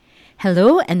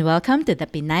Hello and welcome to the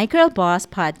Pinay Girl Boss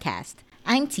podcast.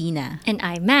 I'm Tina. And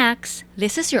I'm Max.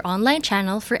 This is your online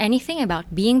channel for anything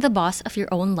about being the boss of your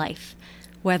own life.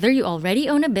 Whether you already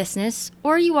own a business,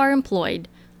 or you are employed,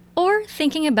 or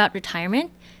thinking about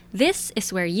retirement, this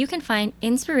is where you can find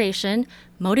inspiration,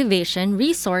 motivation,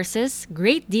 resources,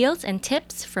 great deals, and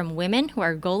tips from women who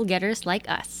are goal getters like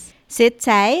us. Sit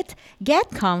tight,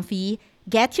 get comfy,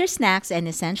 get your snacks and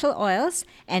essential oils,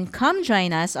 and come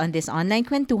join us on this online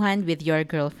kwentuhan with your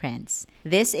girlfriends.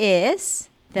 This is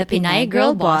The Pinay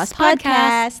Girl Boss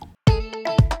Podcast.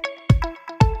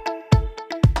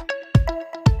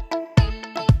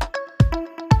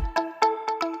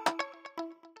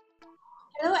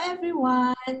 Hello,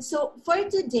 everyone. So, for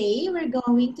today, we're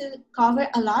going to cover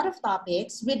a lot of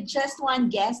topics with just one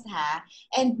guest,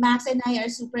 And Max and I are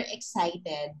super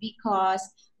excited because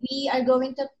we are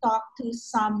going to talk to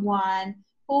someone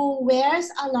who wears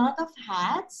a lot of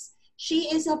hats. She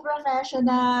is a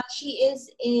professional. She has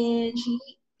been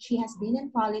in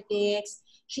politics.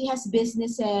 She has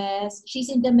businesses.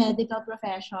 She's in the medical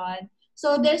profession.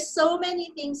 So there's so many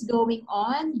things going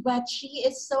on, but she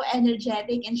is so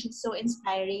energetic and she's so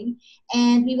inspiring.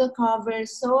 And we will cover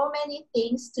so many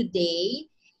things today.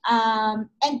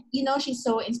 She's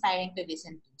so inspiring to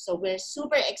listen to. So we're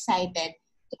super excited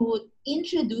to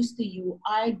introduce to you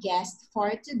our guest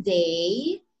for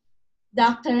today,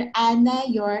 Dr. Anna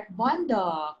York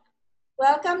Bondok.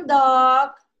 Welcome,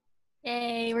 Doc.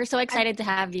 Yay! We're so excited to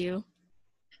have you.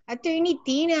 Attorney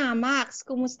Tina, Max,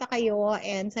 kumusta kayo?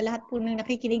 And sa lahat po ng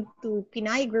nakikinig to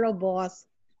Pinay Girl Boss,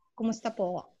 kumusta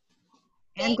po?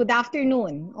 And good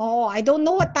afternoon. I don't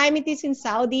know what time it is in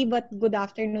Saudi, but good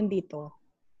afternoon dito.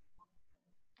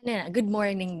 Good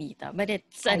morning, Nita. But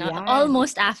it's Ayan.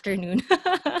 almost afternoon.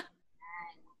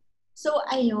 So,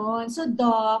 ayun. So,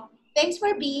 Doc, thanks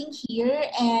for being here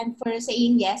and for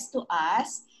saying yes to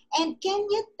us. And can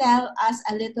you tell us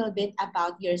a little bit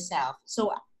about yourself?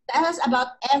 So, tell us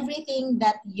about everything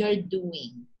that you're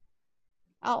doing.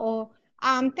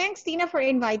 Thanks, Tina, for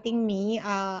inviting me.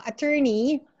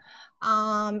 Attorney,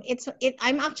 I'm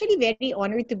actually very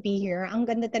honored to be here. Ang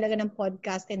ganda talaga ng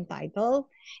podcast and title.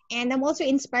 And I'm also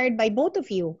inspired by both of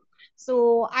you.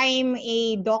 So I'm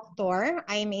a doctor.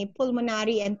 I'm a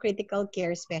pulmonary and critical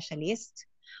care specialist.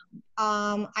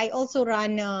 I also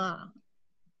run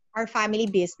our family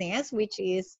business, which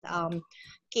is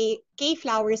K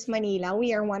Flowers Manila.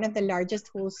 We are one of the largest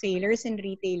wholesalers and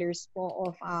retailers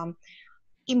of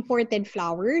imported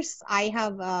flowers. I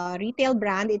have a retail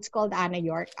brand. It's called Anna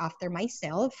York, after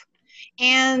myself.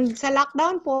 And sa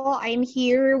lockdown po, I'm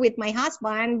here with my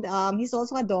husband. He's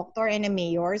also a doctor and a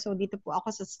mayor. So dito po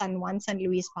ako sa San Juan, San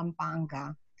Luis,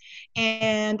 Pampanga.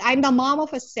 And I'm the mom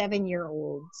of a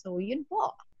 7-year-old. So yun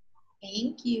po.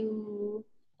 Thank you.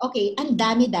 Okay, ang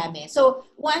dami-dami. So,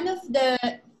 one of the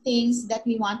things that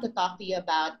we want to talk to you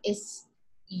about is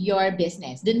your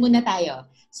business. Dun muna tayo.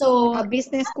 So,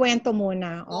 business kwento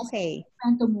muna. Okay.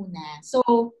 Kwento muna.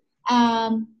 So,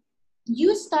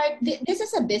 this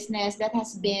is a business that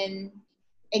has been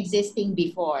existing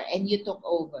before and you took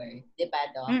over, di ba,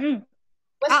 Doc? Mm-hmm.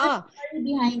 What's the story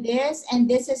behind this? And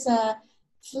this is a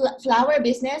flower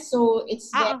business, so it's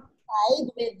very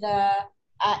tied with the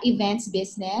events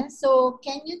business. So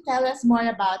can you tell us more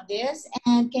about this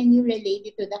and can you relate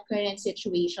it to the current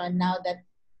situation now that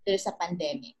there's a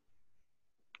pandemic?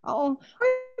 Our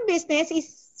business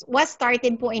was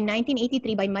started po in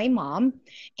 1983 by my mom,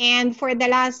 and for the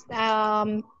last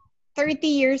 30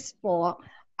 years po,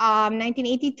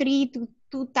 1983 to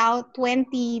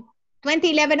 2011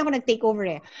 ako nag-take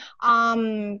over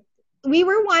we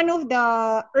were one of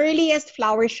the earliest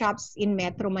flower shops in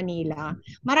Metro Manila.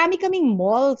 Marami kaming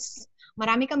malls.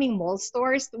 Marami kaming mall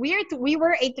stores. We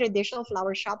were a traditional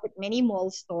flower shop with many mall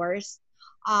stores.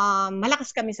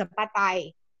 Malakas kami sa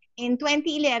patay. In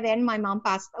 2011, my mom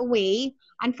passed away.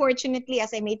 Unfortunately,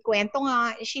 as I made kwento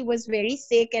nga, she was very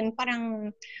sick and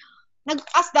parang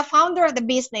as the founder of the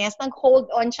business, nag-hold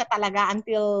on siya talaga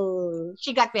until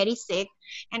she got very sick.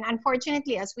 And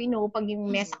unfortunately, as we know, pag yung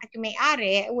may sakit yung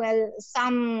may-ari, well,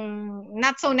 some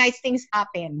not so nice things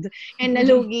happened. And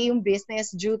nalugi yung business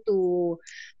due to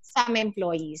some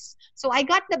employees. So I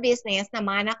got the business,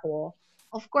 naman ako.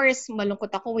 Of course, malungkot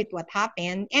ako with what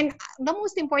happened. And the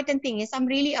most important thing is I'm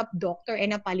really a doctor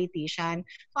and a politician.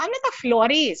 So I'm not a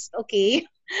florist, okay?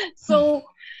 So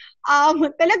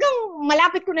talagang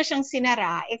malapit ko na siyang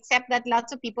sinara, except that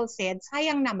lots of people said,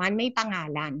 sayang naman, may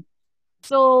pangalan.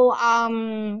 So,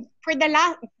 for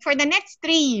the next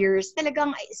 3 years,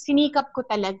 talagang sinikap ko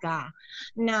talaga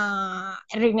na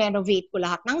renovate ko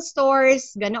lahat ng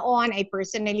stores, ganoon. I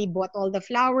personally bought all the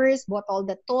flowers, bought all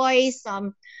the toys,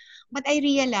 But I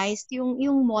realized yung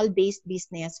mall-based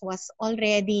business was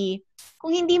already,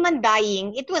 kung hindi man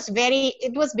dying, it was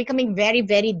becoming very,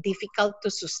 very difficult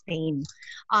to sustain.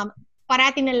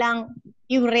 Parati na lang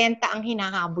yung renta ang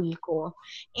hinahabol ko.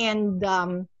 And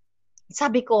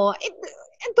sabi ko,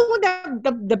 and though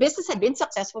the business had been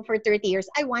successful for 30 years,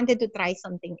 I wanted to try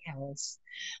something else.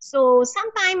 So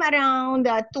sometime around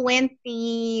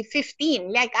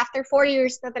 2015, like after 4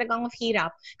 years na talagang of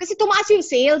hirap, kasi tumaas yung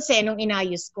sales nung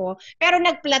inayos ko, pero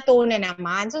nag-plateau na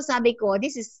naman. So sabi ko,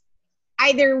 this is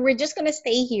either we're just gonna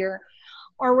stay here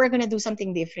or we're gonna do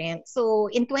something different. So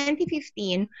in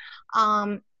 2015,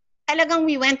 talagang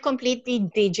we went completely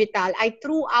digital. I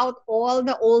threw out all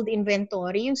the old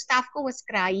inventory. Yung staff ko was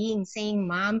crying, saying,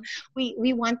 "Ma'am,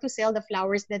 we want to sell the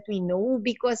flowers that we know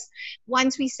because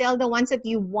once we sell the ones that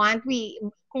you want,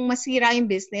 kung masira yung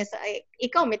business,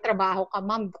 ikaw may trabaho ka,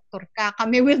 ma'am, doktor ka,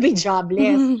 kami will be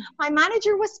jobless." My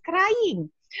manager was crying.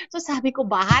 So sabi ko,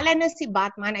 bahala na si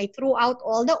Batman. I threw out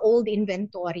all the old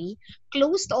inventory,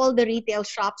 closed all the retail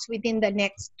shops within the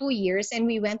next 2 years, and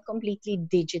we went completely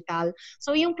digital.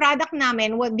 So yung product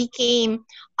namin became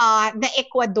the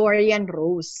Ecuadorian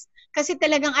rose. Kasi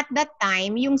talagang at that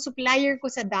time, yung supplier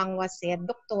ko sa Dangwa said,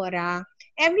 "Doktora,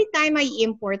 every time I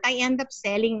import, I end up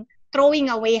throwing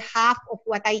away half of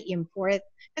what I import.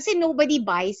 Kasi nobody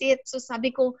buys it." So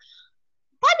sabi ko,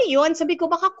 paano yun? Sabi ko,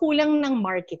 baka kulang ng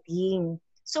marketing.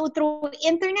 So through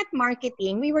internet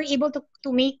marketing, we were able to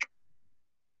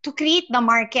create the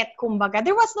market, kumbaga.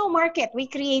 There was no market.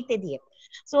 We created it.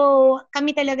 So,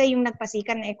 kami talaga yung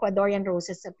nagpasikan ng Ecuadorian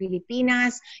roses sa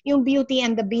Pilipinas. Yung Beauty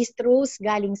and the Beast rose,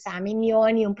 galing sa amin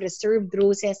yon. Yung preserved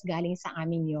roses, galing sa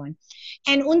amin yon.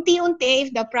 And unti-unti,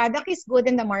 if the product is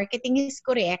good and the marketing is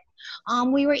correct,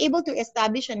 we were able to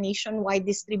establish a nationwide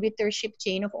distributorship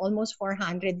chain of almost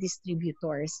 400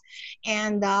 distributors.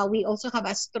 And we also have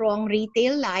a strong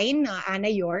retail line, Ana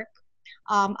York,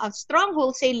 a strong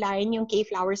wholesale line, yung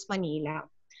K-Flowers Manila.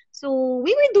 So,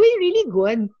 we were doing really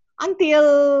good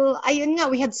until, ayun nga,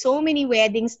 we had so many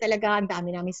weddings talaga. Ang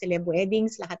dami namin celeb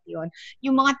weddings, lahat yon.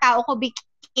 Yung mga tao ko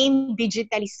became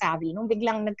digitally savvy. Nung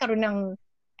biglang nagkaroon ng,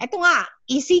 eto nga,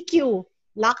 ECQ,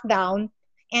 lockdown,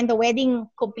 and the wedding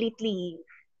completely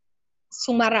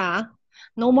sumara.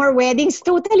 No more weddings,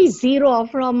 totally zero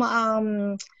from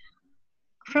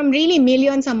really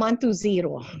millions a month to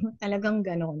zero. Talagang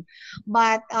ganon.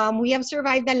 But we have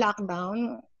survived the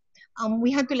lockdown.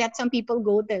 We had to let some people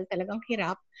go dahil talagang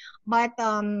hirap. But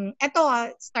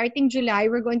starting July,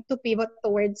 we're going to pivot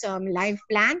towards live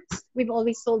plants. We've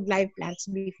always sold live plants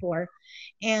before.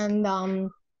 And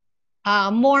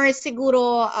more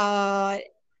siguro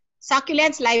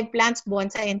succulents, live plants,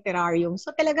 bonsai, and terrarium. So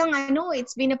talagang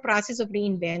it's been a process of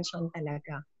reinvention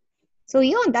talaga. So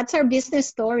yun, that's our business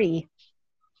story.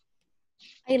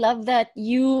 I love that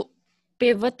you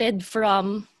pivoted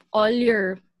from all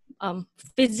your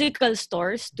physical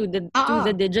stores to the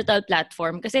digital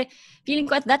platform. Kasi feeling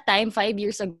ko at that time, 5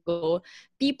 years ago,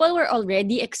 people were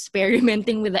already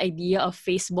experimenting with the idea of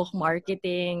Facebook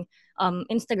marketing.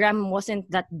 Instagram wasn't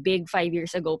that big 5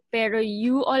 years ago. Pero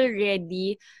you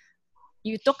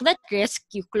took that risk,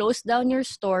 you closed down your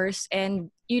stores,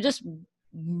 and you just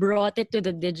brought it to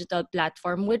the digital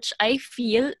platform, which I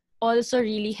feel also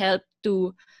really helped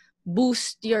to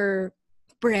boost your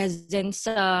presence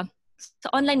sa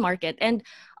online market. And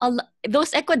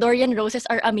those Ecuadorian roses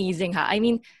are amazing, ha? I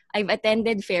mean, I've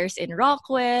attended fairs in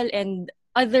Rockwell and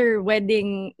other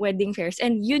wedding fairs,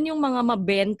 and yun yung mga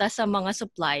mabenta sa mga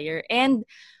supplier. And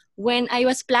when I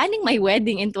was planning my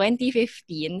wedding in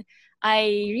 2015,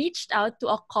 I reached out to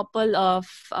a couple of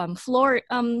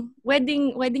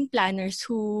wedding planners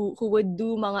who would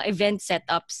do mga event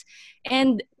setups.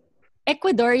 And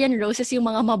Ecuadorian roses yung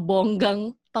mga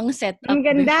mabonggang pang setup ang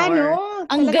ganda, before. No?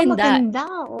 Ang Talagang ganda. Maganda.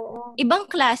 Oo. Ibang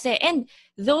klase. And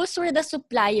those were the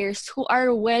suppliers who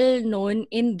are well known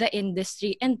in the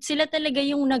industry. And sila talaga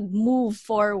yung nag-move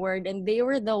forward, and they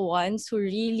were the ones who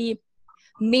really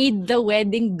made the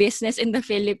wedding business in the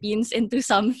Philippines into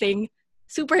something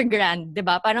super grand, 'di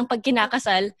ba? Parang pag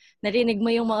kinakasal, narinig mo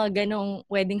yung mga ganong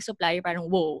wedding supplier, parang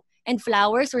wow. And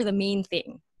flowers were the main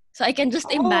thing. So I can just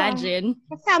imagine.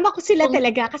 Kasama ko sila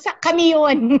talaga. Kasi kami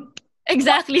yun.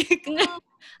 Exactly.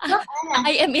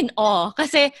 I am in awe.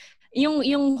 Kasi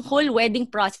yung whole wedding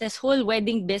process, whole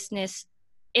wedding business,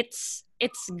 it's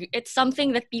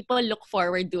something that people look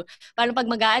forward to. Parang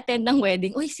pag mag-a-attend ng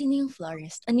wedding, uy, sino yung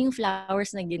florist? Ano yung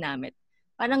flowers na ginamit?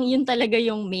 Parang yun talaga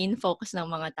yung main focus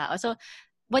ng mga tao. So,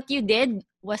 what you did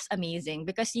was amazing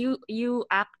because you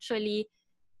actually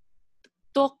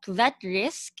took that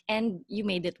risk and you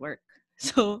made it work.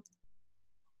 So,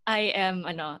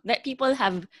 that people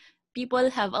have people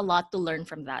have a lot to learn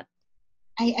from that.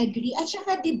 I agree. At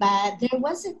saka, di ba, there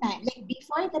was a time, like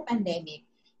before the pandemic,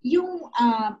 yung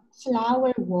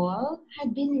flower wall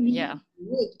had been really Yeah.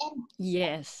 big. And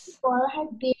Yes. people had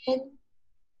been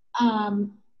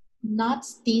um, not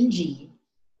stingy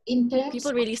in terms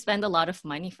People really spend a lot of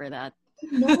money for that.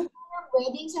 no,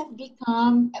 weddings have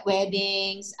become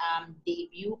weddings,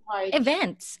 debut parties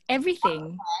Events,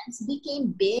 everything.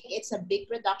 became big. It's a big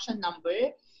production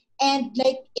number. And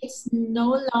like it's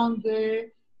no longer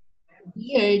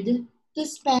weird to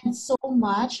spend so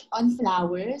much on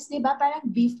flowers. Diba? Parang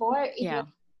before it Yeah.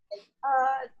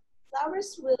 was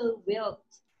flowers will wilt.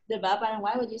 Diba? Parang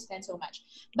why would you spend so much?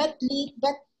 But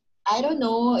I don't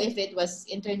know if it was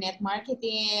internet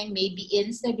marketing, maybe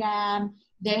Instagram.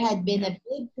 There had been a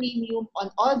big premium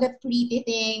on all the pretty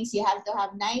things. You have to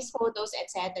have nice photos,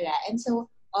 etc. And so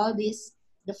all this,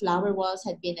 the flower walls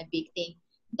had been a big thing.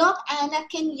 Doc Anna,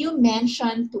 can you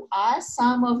mention to us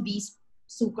some of these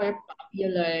super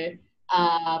popular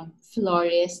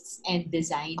florists and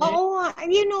designers? Oo,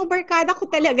 barkada ko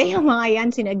talaga yung mga yan.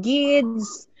 Sina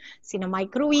Gids, sina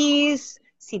Mike Ruiz,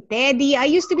 si Teddy. I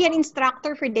used to be an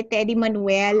instructor for the Teddy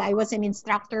Manuel. I was an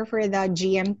instructor for the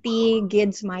GMT,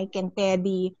 Gids, Mike, and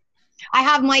Teddy. I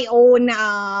have my own,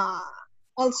 I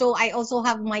also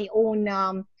have my own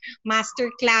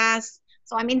master class.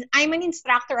 So I'm an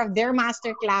instructor of their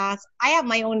master class. I have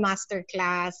my own master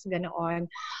class, ganoon.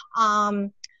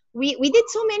 We did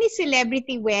so many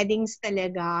celebrity weddings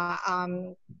talaga.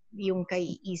 Yung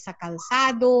kay Isa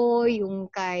Calzado, yung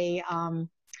kay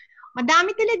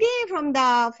madami talaga from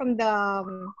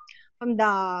the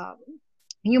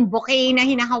yung bouquet na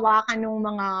hinahawakan ng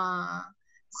mga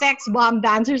sex bomb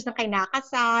dancers na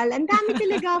kinakasal. Ang dami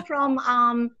talaga from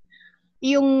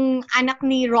yung anak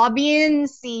ni Robin,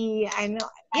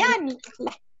 yan.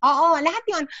 Oo, lahat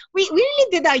yun. We really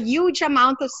did a huge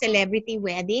amount of celebrity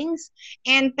weddings.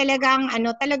 And talagang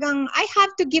I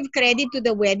have to give credit to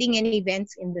the wedding and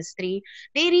events industry.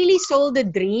 They really sold the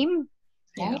dream.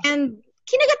 Yeah. And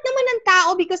kinagat naman ng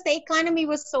tao because the economy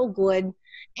was so good.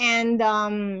 And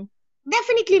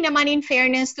definitely naman, in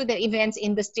fairness to the events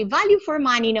industry, value for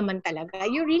money naman talaga.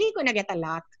 You're really gonna get a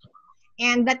lot.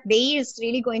 And that day is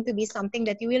really going to be something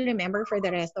that you will remember for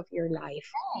the rest of your life.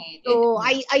 Right. So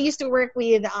I used to work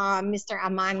with Mr.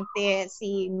 Amante,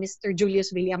 si Mr.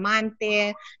 Julius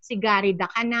Villamante, si Gary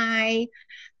Dacanay,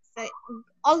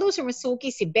 all those are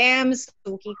Suki, si Bems,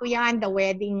 Suki ko yan, the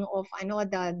wedding of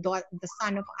the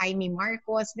son of Amy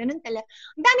Marcos, ganun talaga.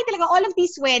 Ang dami talaga, all of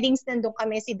these weddings, nandun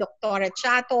kami, si Dr.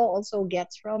 Chato also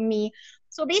gets from me.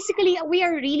 So basically, we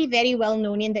are really very well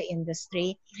known in the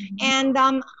industry. And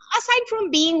aside from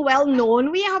being well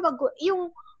known, we have a good, yung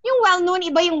well-known,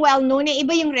 iba yung well-known,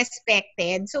 iba yung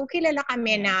respected. So kilala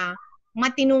kami na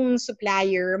matinong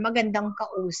supplier, magandang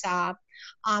kausap,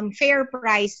 fair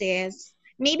prices.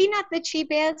 Maybe not the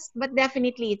cheapest, but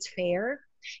definitely it's fair.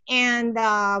 And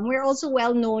we're also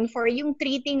well known for yung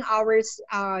treating our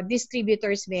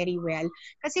distributors very well.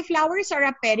 Kasi flowers are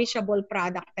a perishable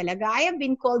product talaga. I have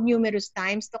been called numerous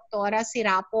times, Doktora,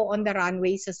 sirapo on the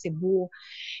runway sa Cebu.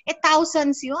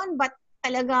 Thousands yun, but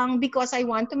talagang because I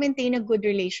want to maintain a good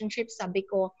relationship, sabi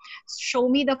ko, show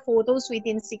me the photos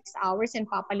within 6 hours and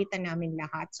papalitan namin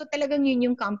lahat. So talagang yun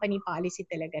yung company policy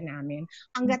talaga namin.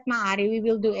 Hanggat maaari, we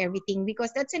will do everything because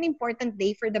that's an important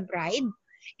day for the bride.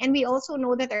 And we also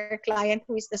know that our client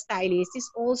who is the stylist is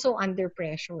also under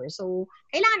pressure. So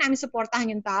kailangan namin supportahan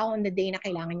yung tao on the day na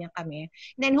kailangan niya kami.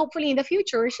 And then hopefully in the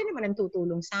future, siya naman ang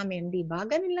tutulong sa amin, di ba?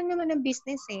 Ganun lang naman ang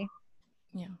business eh.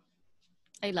 Yeah.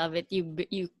 I love it.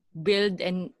 You build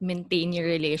and maintain your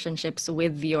relationships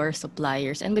with your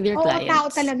suppliers and with your clients. Tao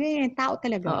talaga eh. Tao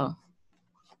talaga.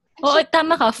 Oo,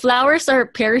 tama ka. Flowers are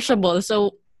perishable.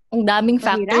 So, ang daming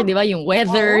factor, di ba? Yung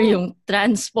weather, yung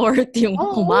transport, yung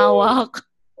humawak.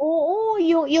 Oo,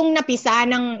 yung napisa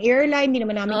ng airline, hindi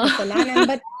naman namin kasalanan.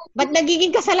 But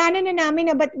nagiging kasalanan na namin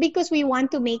na but because we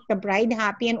want to make the bride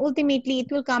happy and ultimately,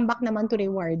 it will come back naman to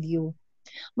reward you.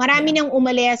 Marami nang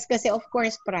umalis kasi of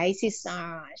course price is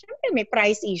syempre may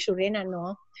price issue rin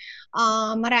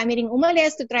marami ring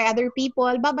umalis to try other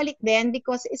people, babalik din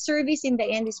because service in the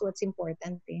end is what's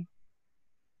important eh.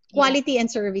 Quality and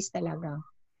service talaga.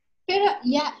 Pero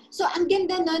so ang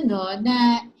ganda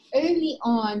na early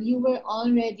on you were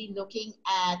already looking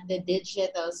at the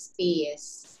digital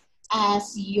space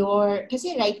as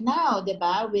kasi right now, 'di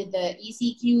ba, with the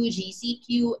ECQ,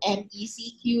 GCQ and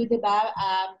ECQ, 'di ba,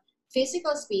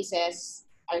 physical spaces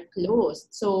are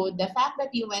closed. So the fact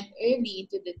that you went early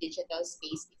into the digital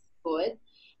space is good.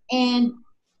 And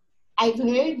I've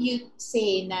heard you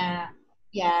say na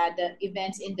the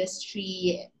events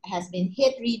industry has been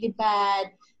hit really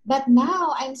bad. But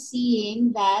now I'm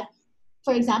seeing that,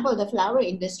 for example, the flower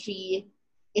industry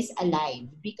is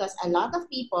alive because a lot of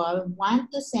people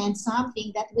want to send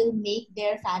something that will make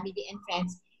their family and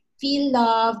friends feel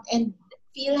loved and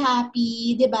feel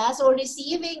happy, di ba? So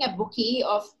receiving a bouquet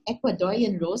of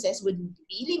Ecuadorian roses would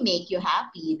really make you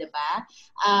happy, di ba?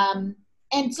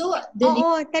 And so the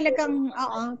Oo, talagang,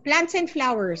 oo. Plants and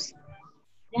flowers.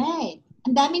 right.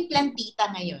 Ang daming plantita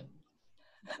ngayon.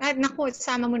 Naku,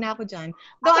 sama mo na ako dyan.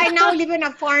 Though I now live in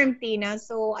a farm, Tina,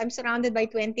 so I'm surrounded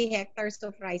by 20 hectares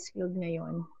of rice field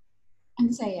ngayon. Ang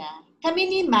saya.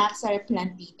 Kami ni Max are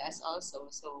plantitas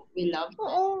also. So we love that.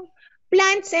 Oo.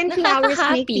 Plants and flowers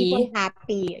make Nakaka-happy. people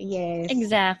happy. Yes.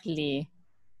 Exactly.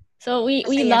 So we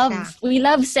Masaya siya.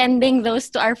 love sending those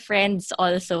to our friends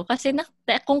also kasi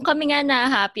kung kami nga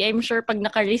na-happy, I'm sure pag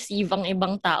naka-receive ang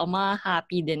ibang tao,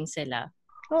 ma-happy din sila.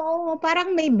 Oo,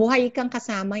 parang may buhay kang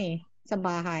kasama sa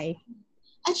bahay.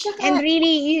 At saka, And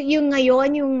really, yung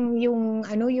ngayon,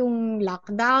 yung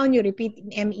lockdown, you repeat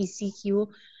MECQ,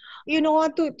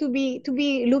 to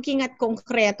be looking at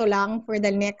konkreto lang for the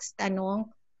next,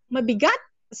 mabigat.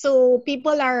 So,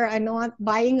 people are,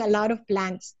 buying a lot of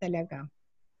plants talaga.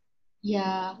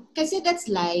 yeah, kasi that's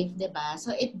life, di ba?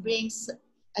 So it brings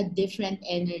a different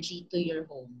energy to your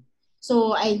home.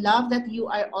 So I love that you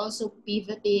are also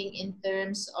pivoting in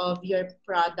terms of your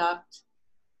product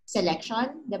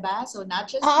selection, di ba? So not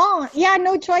just Oo, yeah,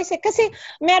 no choice. Kasi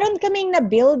meron kaming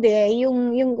na-build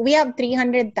we have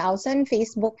 300,000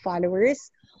 Facebook followers,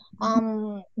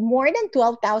 more than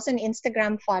 12,000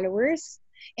 Instagram followers,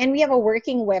 and we have a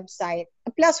working website,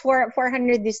 plus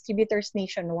 400 distributors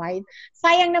nationwide.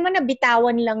 Sayang naman na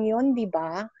bitawan lang yun, di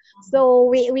ba? So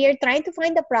we are trying to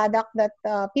find a product that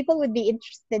people would be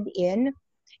interested in.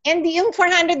 And yung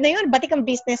 400 na yun, batik ang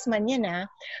businessman yan, ah.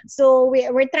 So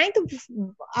we're trying to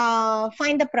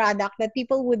find a product that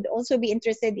people would also be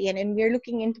interested in, and we're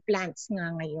looking into plants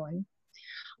nga ngayon.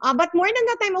 But more than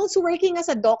that, I'm also working as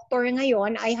a doctor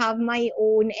ngayon. I have my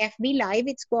own FB Live.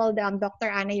 It's called Dr.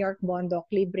 Ana York Bondoc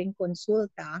Libreng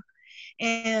Consulta.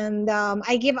 And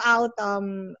I give out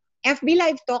FB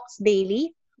Live talks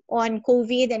daily on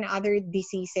COVID and other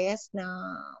diseases na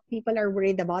people are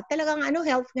worried about. Talagang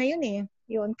health ngayon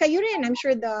Yun. Kayo rin, I'm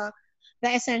sure the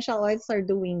essential oils are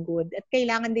doing good. At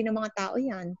kailangan din ng mga tao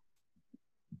yan.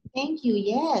 Thank you.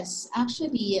 Yes,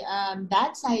 actually,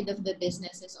 that side of the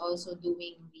business is also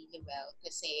doing really well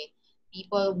kasi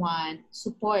people want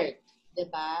support, di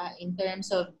ba? In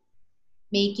terms of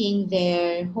making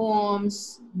their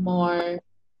homes more,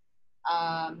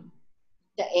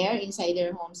 the air inside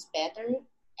their homes better,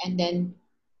 and then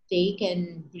they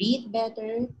can breathe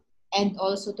better, and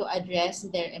also to address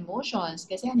their emotions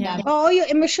kasi ang dami. Oo, yung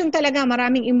emotion talaga.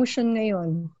 Maraming emotion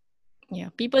ngayon. Yeah,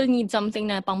 people need something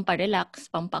na pampa-relax,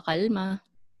 pampakalma.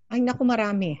 Ay, naku,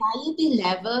 marami. Anxiety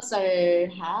levels are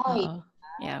high.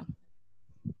 Yeah.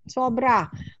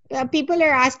 Sobra. People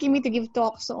are asking me to give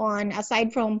talks on,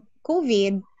 aside from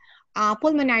COVID,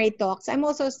 pulmonary talks. I'm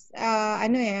also,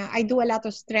 I do a lot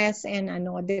of stress and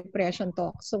depression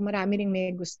talks. So marami ring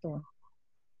may gusto.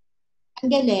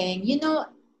 Ang galing.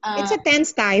 It's a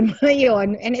tense time.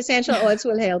 Yun. And essential oils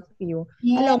will help you.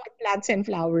 Yeah. Along with plants and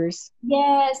flowers.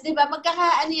 Yes, di ba?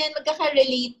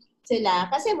 Magkaka-relate sila.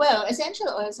 Kasi, essential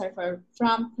oils are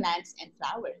from plants and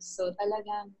flowers. So,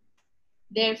 talagang,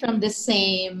 they're from the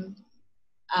same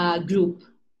group.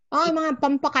 Mga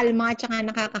pampakalma at saka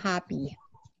nakaka-happy.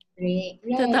 Right.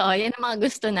 Totoo, yan ang mga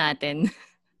gusto natin.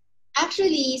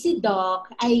 Actually, si Doc,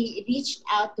 I reached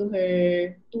out to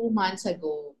her 2 months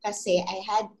ago kasi I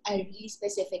had a really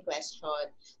specific question.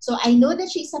 So, I know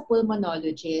that she's a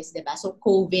pulmonologist, diba? So,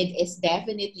 COVID is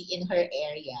definitely in her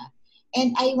area.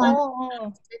 And I want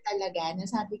to answer talaga na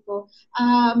sabi ko,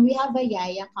 we have a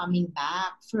yaya coming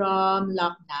back from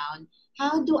lockdown.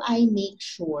 How do I make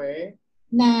sure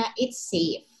na it's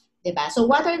safe? Diba? So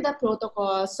what are the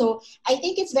protocols? So I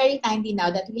think it's very timely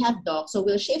now that we have Doc. So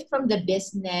we'll shift from the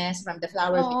business, from the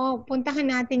flower.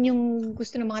 Puntahan natin yung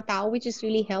gusto ng mga tao, which is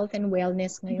really health and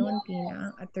wellness ngayon,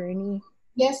 Tina, attorney.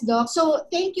 Yes, Doc. So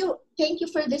thank you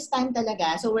for this time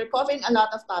talaga. So we're covering a lot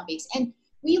of topics and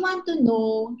we want to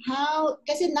know how,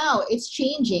 kasi now it's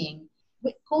changing.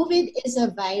 COVID is a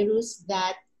virus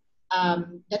that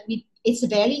it's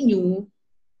very new.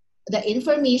 The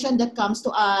information that comes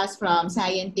to us from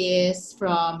scientists,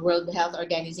 from World Health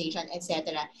Organization,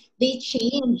 etc., they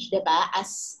change, diba?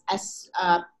 As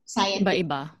scientists.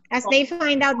 Iba-iba. As they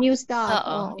find out new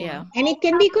stuff. Yeah. And it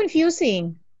can be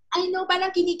confusing. I know, parang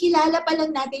kinikilala pa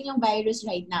lang natin yung virus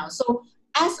right now. So,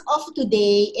 as of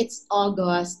today, it's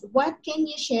August. What can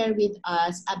you share with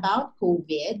us about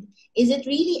COVID? Is it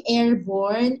really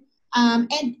airborne?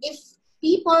 And if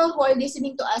people who are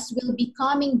listening to us will be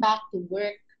coming back to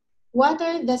work, what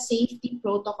are the safety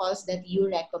protocols that you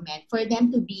recommend for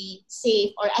them to be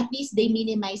safe, or at least they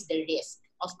minimize the risk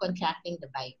of contracting the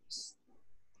virus?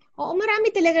 Oo, marami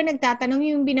talaga nagtatanong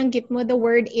yung binanggit mo, the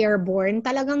word airborne.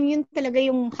 Talagang yun talaga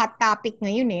yung hot topic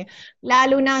ngayon eh.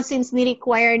 Lalo na since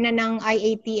ni-require na ng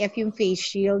IATF yung face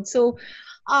shield. So,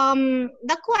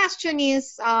 the question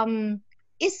is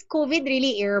COVID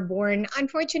really airborne?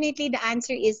 Unfortunately, the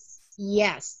answer is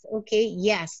yes. Okay,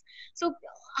 yes. So,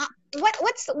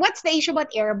 what's the issue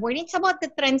about airborne? It's about the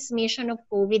transmission of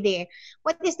COVID eh.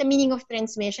 What is the meaning of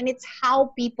transmission? It's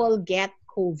how people get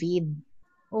COVID.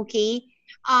 Okay?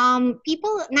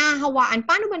 People nahahawaan.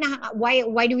 Paano ba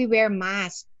why do we wear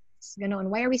masks? Ganon.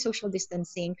 Why are we social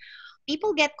distancing?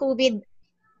 People get COVID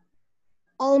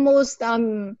almost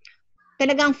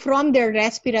talagang from their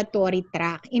respiratory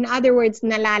tract. In other words,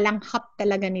 nalalanghap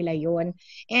talaga nila yon.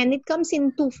 And it comes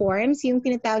in two forms, yung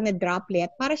tinatawag na droplet,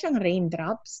 para siyang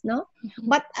raindrops, no?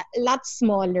 But a lot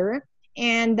smaller.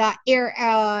 And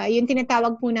yung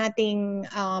tinatawag po nating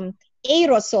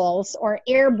aerosols or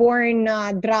airborne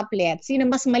droplets, yun ang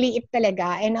mas maliit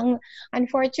talaga. And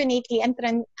unfortunately,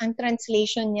 ang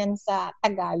translation niyan sa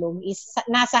Tagalog is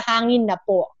nasa hangin na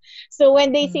po. So when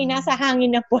they say nasa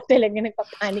hangin na po, talaga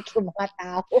nagpapanik yung mga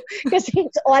tao kasi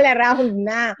it's all around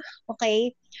na.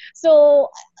 Okay? So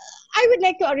I would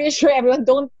like to reassure everyone,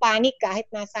 don't panic kahit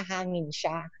nasa hangin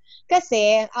siya.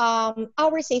 Kasi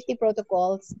our safety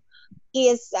protocols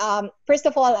is, first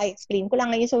of all, I explain ko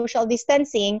lang yung social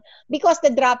distancing because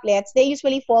the droplets, they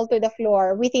usually fall to the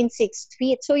floor within 6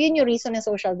 feet. So yun yung reason na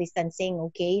social distancing,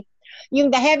 okay? Yung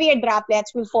the heavier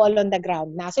droplets will fall on the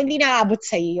ground na. So hindi naaabot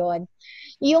sa'yo yun.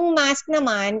 Yung mask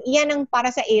naman, yan ang para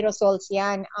sa aerosols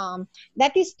yan.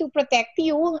 That is to protect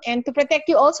you and to protect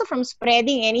you also from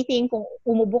spreading anything kung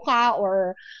umubo ka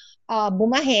or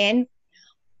bumahin.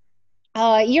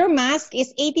 Your mask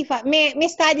is 85, may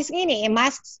studies ngayon eh,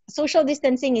 masks, social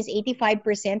distancing is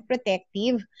 85%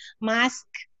 protective. Mask,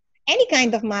 any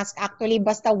kind of mask actually,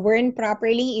 basta worn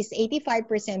properly, is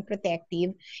 85%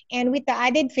 protective. And with the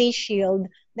added face shield,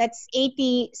 that's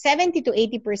 70 to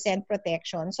 80%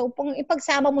 protection. So, kung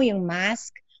ipagsama mo yung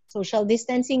mask, social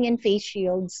distancing, and face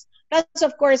shields, plus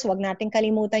of course, wag natin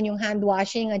kalimutan yung hand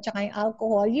washing at saka yung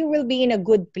alcohol, you will be in a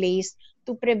good place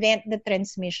to prevent the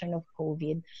transmission of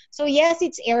COVID. So yes,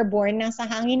 it's airborne, nasa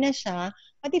hangin na siya,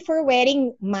 but if we're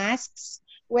wearing masks,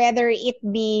 whether it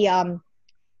be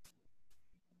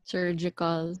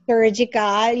surgical,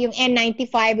 yung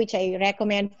N95, which I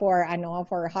recommend for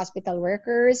hospital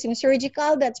workers, yung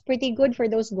surgical, that's pretty good for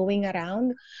those going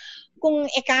around. Kung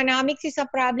economics is a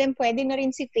problem, pwede na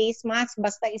rin si face mask.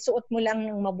 Basta isuot mo lang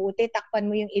ng mabuti, takpan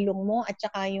mo yung ilong mo at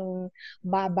saka yung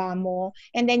baba mo.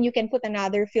 And then you can put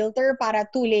another filter para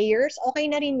 2 layers. Okay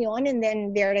na rin yun. And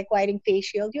then they're requiring face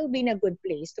shield. You'll be in a good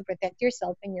place to protect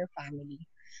yourself and your family.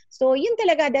 So yun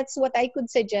talaga, that's what I could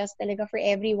suggest talaga for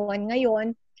everyone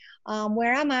ngayon.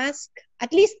 Wear a mask.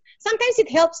 At least, sometimes it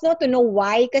helps to know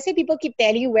why. Kasi people keep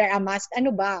telling you, wear a mask.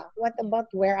 Ano ba? What about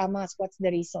wear a mask? What's the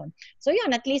reason? So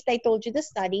yun, at least I told you the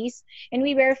studies. And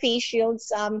we wear face shields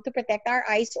to protect our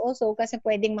eyes also kasi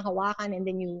pwedeng mahawakan and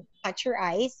then you touch your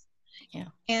eyes. Yeah.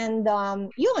 And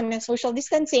yun, social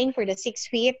distancing for the 6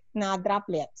 feet na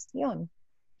droplets. Yun.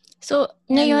 So,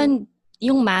 ngayon,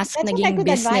 yung mask That's naging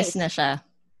business advise. na siya.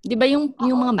 Di ba yung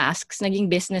mga masks, naging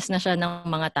business na siya ng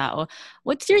mga tao?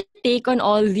 What's your take on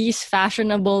all these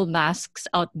fashionable masks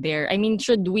out there? I mean,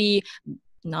 should we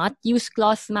not use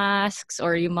cloth masks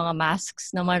or yung mga masks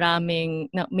na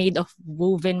made of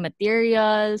woven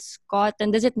materials, cotton?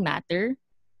 Does it matter?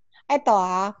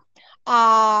 Ito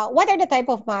what are the type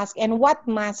of mask and what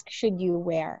mask should you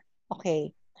wear?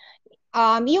 Okay.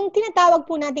 Yung tinatawag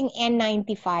po nating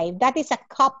N95, that is a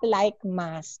cup-like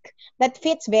mask that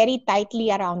fits very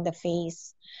tightly around the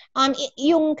face.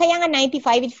 Yung kaya nga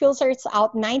 95, it filters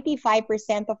out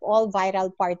 95% of all viral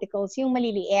particles, yung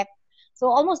maliliit. So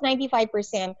almost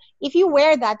 95%. If you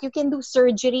wear that, you can do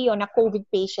surgery on a COVID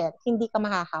patient. Hindi ka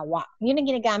mahahawa. Yun ang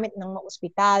ginagamit ng mga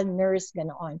ospital, nurse,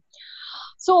 ganoon.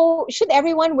 So, should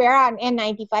everyone wear an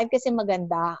N95 kasi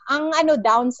maganda? Ang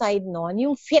downside nun,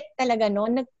 yung fit talaga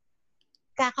nun,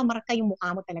 kakamarka yung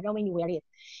mukha mo talaga when you wear it.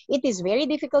 It is very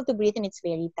difficult to breathe and it's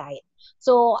very tight.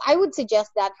 So, I would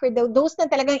suggest that for those na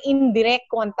talagang indirect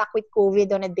contact with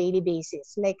COVID on a daily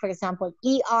basis, like for example,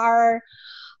 ER,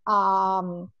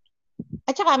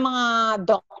 at saka mga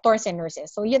doctors and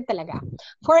nurses. So, yun talaga.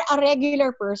 For a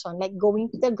regular person, like going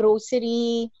to the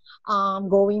grocery,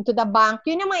 going to the bank,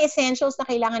 yun ang mga essentials na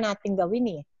kailangan natin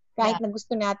gawin eh. Kahit na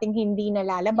gusto nating hindi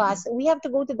nalalabas, we have to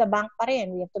go to the bank pa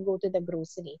rin. We have to go to the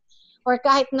grocery. or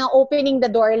kahit na opening the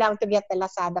door lang to get the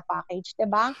Lazada package,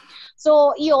 diba?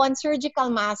 So, yun, surgical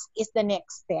mask is the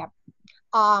next step.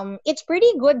 It's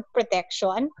pretty good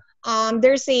protection.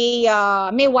 There's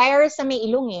may wires sa may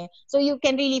ilong eh. So you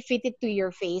can really fit it to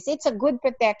your face. It's a good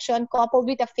protection coupled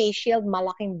with a face shield.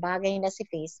 Malaking bagay na si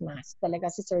face mask.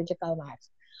 Talaga si surgical mask.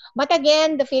 But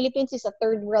again, the Philippines is a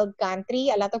third world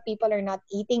country. A lot of people are not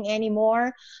eating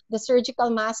anymore. The surgical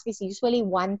mask is usually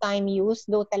one-time use,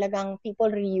 though talagang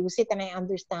people reuse it, and I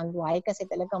understand why, kasi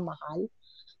talagang mahal.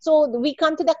 So we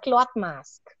come to the cloth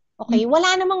mask. Okay,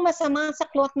 wala namang masama sa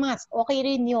cloth mask. Okay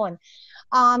rin yun.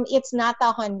 It's not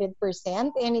 100%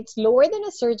 and it's lower than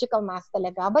a surgical mask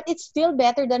talaga, but it's still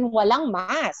better than walang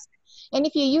mask. And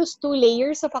if you use 2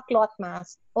 layers of a cloth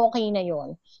mask, okay na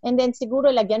yun. And then siguro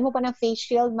lagyan mo pa ng face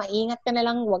shield, maingat ka na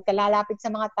lang, huwag ka lalapit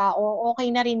sa mga tao, okay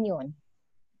na rin yun.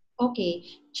 Okay.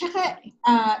 Tsaka,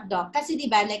 Doc, kasi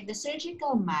diba, like the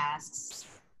surgical masks,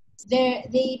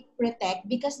 they protect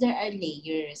because there are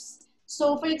layers.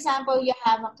 So, for example, you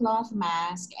have a cloth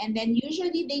mask and then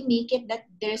usually they make it that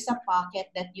there's a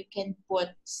pocket that you can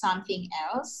put something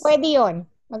else. Pwede yun.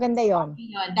 Maganda yun.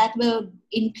 That will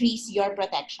increase your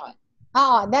protection.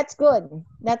 That's good.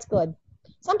 That's good.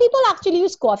 Some people actually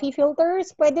use coffee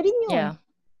filters. Pwede rin yun. Yeah.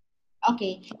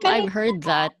 Okay. I've heard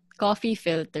that. Coffee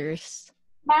filters.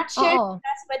 Max, share with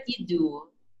us what you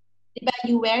do. Diba,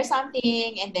 you wear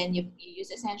something and then you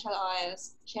use essential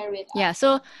oils. Share with us. Yeah,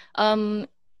 so,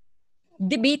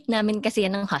 debate namin kasi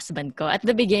yan ng husband ko. At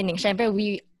the beginning, syempre,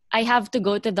 I have to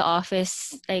go to the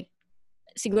office like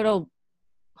siguro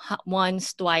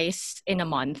once, twice in a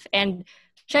month. And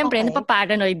syempre,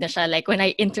 napaparanoid na siya like when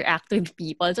I interact with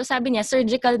people. So sabi niya,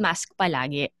 surgical mask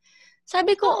palagi.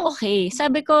 Sabi ko, okay.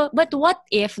 Sabi ko, but what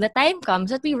if the time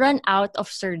comes that we run out of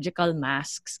surgical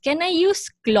masks? Can I use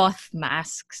cloth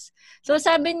masks? So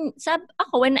sabi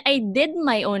ako, when I did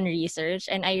my own research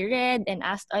and I read and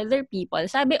asked other people,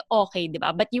 sabi okay, di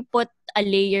ba? But you put a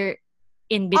layer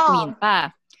in between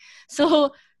pa.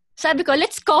 So sabi ko,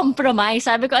 let's compromise.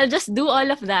 Sabi ko, I'll just do all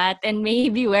of that and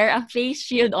maybe wear a face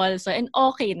shield also. And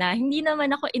okay na. Hindi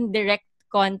naman ako in direct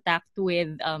contact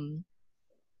with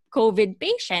COVID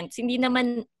patients. Hindi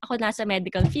naman ako nasa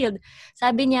medical field.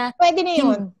 Sabi niya, pwede na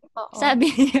yun.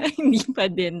 Sabi niya, hindi pa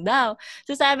din daw.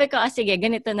 So sabi ko, sige,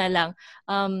 ganito na lang.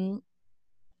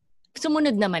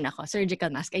 Sumunod naman ako. Surgical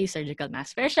mask. I use surgical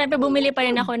mask. Pero syempre, bumili pa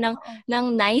rin ako ng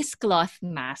nice cloth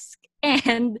mask.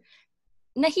 And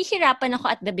nahihirapan ako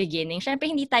at the beginning. Syempre,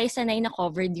 hindi tayo sanay na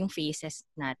covered yung faces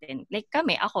natin. Like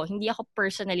ako, hindi ako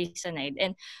personally sanay.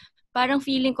 And parang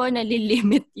feeling ko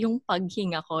nalilimit yung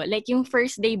paghinga ko. Like yung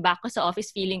first day back ko sa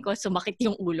office, feeling ko sumakit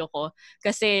yung ulo ko.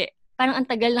 Kasi parang ang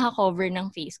tagal naka-cover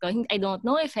ng face ko. I don't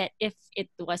know if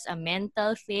it was a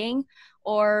mental thing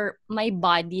or my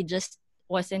body just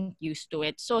wasn't used to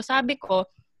it. So sabi ko,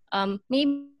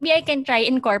 maybe I can try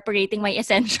incorporating my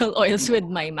essential oils with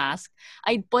my mask.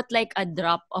 I'd put like a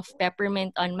drop of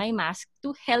peppermint on my mask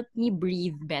to help me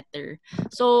breathe better.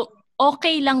 So,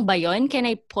 okay lang ba yun? Can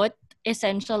I put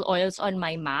essential oils on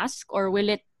my mask or will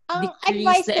it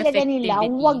decrease the effectivity? Nila,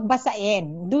 huwag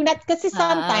basain. Do not, kasi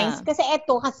sometimes, kasi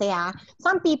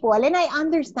some people, and I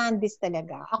understand this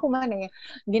talaga. Ako man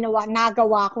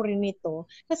nagawa ko rin ito.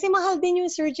 Kasi mahal din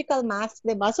yung surgical mask,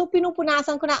 diba? So,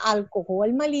 pinupunasan ko na alcohol.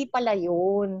 Mali pala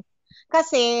yun.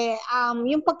 Kasi,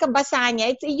 yung pagkabasa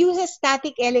niya, it uses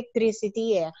static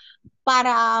electricity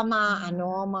para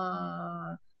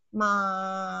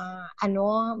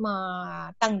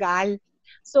matanggal.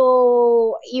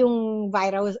 So, yung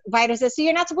viruses, so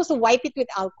you're not supposed to wipe it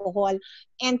with alcohol.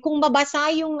 And kung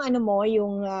mabasa yung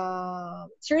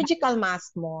surgical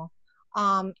mask mo,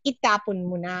 itapon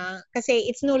mo na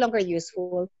kasi it's no longer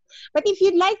useful. But if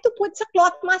you'd like to put sa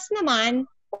cloth mask naman,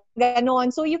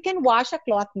 ganon, so you can wash a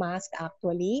cloth mask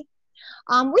actually.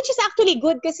 Which is actually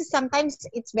good kasi sometimes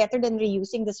it's better than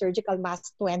reusing the surgical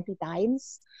mask 20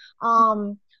 times.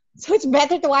 So it's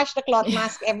better to wash the cloth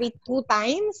mask every 2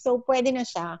 times. So pwede na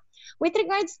siya. With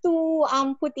regards to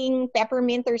putting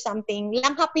peppermint or something,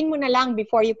 langhapin mo na lang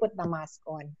before you put the mask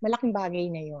on. Malaking bagay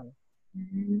na yun.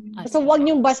 So wag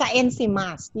niyong basain si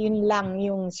mask. Yun lang,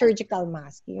 yung surgical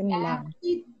mask. Yun lang.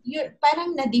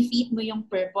 Parang na-defeat mo yung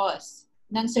purpose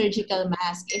ng surgical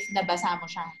mask if nabasa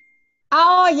mo siya.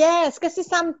 Oh, yes. Kasi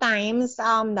sometimes,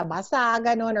 nabasa,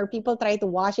 ganon, or people try to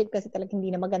wash it kasi talagang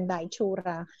hindi na maganda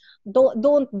itsura.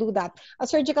 Don't do that. A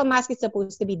surgical mask is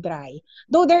supposed to be dry.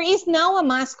 Though there is now a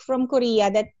mask from Korea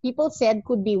that people said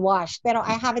could be washed, pero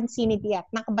I haven't seen it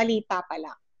yet. Nakabalita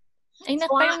pala. Ay,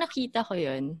 parang nakita ko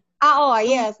yun.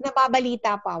 Yes.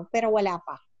 Nababalita pa, pero wala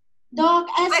pa. Doc,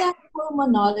 as a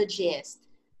pulmonologist,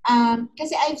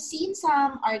 Kasi I've seen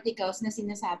some articles na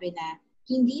sinasabi na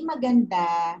hindi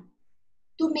maganda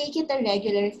to make it a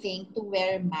regular thing to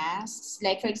wear masks.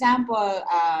 Like, for example,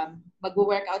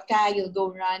 mag-workout ka, you'll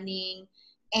go running,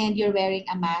 and you're wearing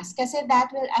a mask. Kasi that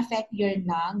will affect your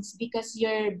lungs because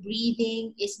your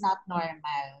breathing is not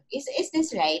normal. Is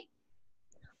this right?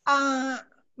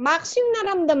 Max, yung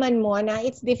naramdaman mo na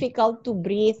it's difficult to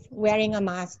breathe wearing a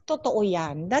mask, totoo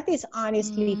yan. That is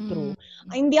honestly true.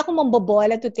 Hindi ako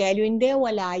mambobola to tell you, hindi,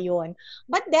 wala yon.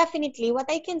 But definitely, what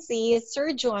I can say is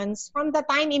surgeons from the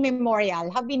time immemorial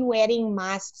have been wearing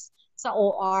masks sa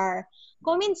OR.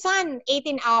 Kung minsan,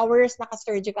 18 hours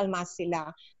naka-surgical mask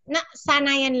sila.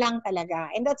 Sanayan lang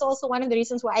talaga. And that's also one of the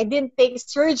reasons why I didn't take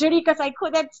surgery because I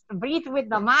couldn't breathe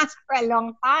with the mask for a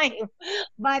long time.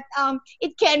 But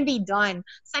it can be done.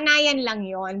 Sanayan lang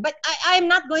yon. But I'm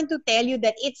not going to tell you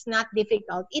that it's not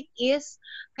difficult. It is.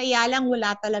 Kaya lang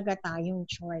wala talaga tayong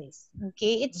choice.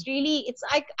 Okay?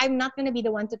 I'm not gonna be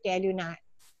the one to tell you na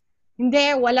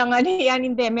hindi, walang ano yan,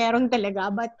 hindi, meron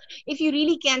talaga. But if you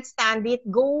really can't stand it,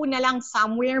 go na lang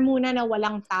somewhere muna na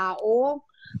walang tao.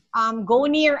 Go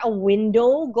near a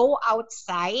window, go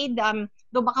outside.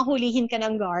 Do baka hulihin ka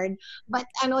ng guard. But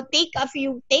take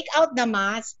out the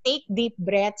mask, take deep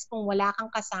breaths kung wala kang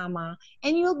kasama,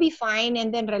 and you'll be fine. And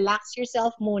then relax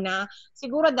yourself muna.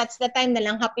 Siguro that's the time na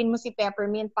lang hapin mo si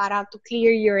peppermint para to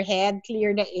clear your head,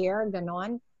 clear the air,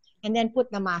 ganon. And then put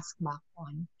the mask back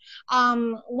on.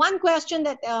 One question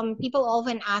that people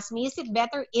often ask me, is it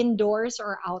better indoors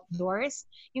or outdoors?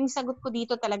 Yung sagot ko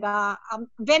dito talaga,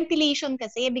 ventilation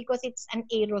kasi because it's an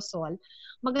aerosol.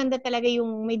 Maganda talaga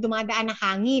yung may dumadaan na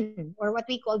hangin or what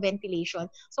we call ventilation.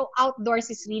 So outdoors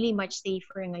is really much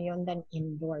safer ngayon than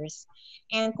indoors.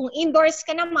 And kung indoors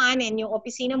ka naman and yung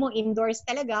opisina mo indoors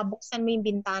talaga, buksan mo yung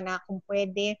bintana kung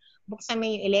pwede. Buksan mo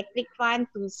yung electric fan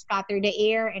to scatter the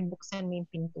air and buksan mo yung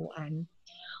pintuan.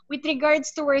 With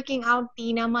regards to working out,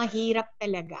 Tina, mahirap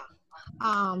talaga.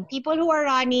 People who are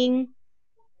running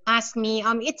ask me,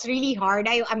 it's really hard.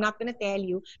 I'm not gonna tell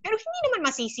you. Pero hindi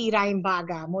naman masisira yung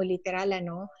baga mo, literal,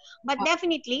 ano? But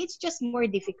definitely, it's just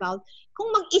more difficult. Kung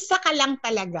mag-isa ka lang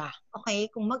talaga, okay?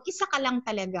 Kung mag-isa ka lang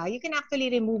talaga, you can actually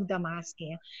remove the mask.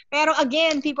 Eh? Pero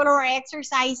again, people who are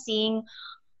exercising,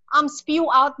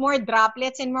 spew out more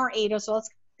droplets and more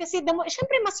aerosols kasi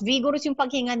syempre mas vigorous yung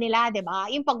paghinga nila, 'di ba?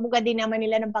 Yung pagbuga din naman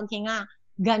nila ng paghinga,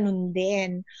 ganun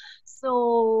din.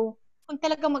 So, kung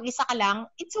talagang mag-isa ka lang,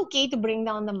 it's okay to bring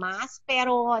down the mask,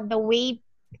 pero the way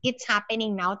it's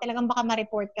happening now, talagang baka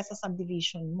ma-report ka sa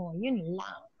subdivision mo. Yun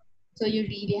lang. So you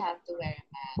really have to wear a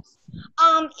mask.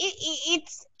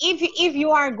 It's if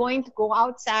you are going to go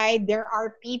outside, there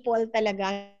are people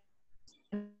talaga,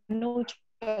 no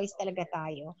choice talaga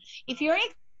tayo. If you're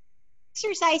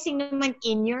exercising naman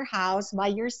in your house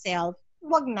by yourself,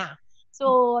 wag na.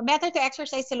 So, better to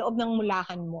exercise sa loob ng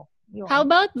mulahan mo. Yun. How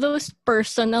about those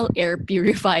personal air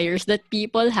purifiers that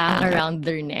people have around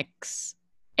their necks?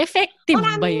 Effective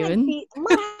ba yun?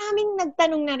 Maraming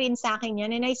nagtanong na rin sa akin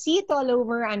yan. And I see it all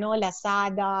over,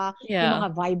 Lazada, yung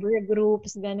mga Viber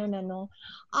groups, gano'n,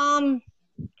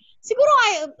 siguro,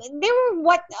 there were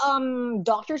what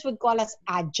doctors would call as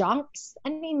adjuncts.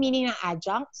 Ano yung meaning ng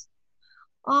adjuncts?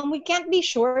 We can't be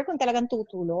sure kung talagang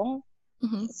tutulong.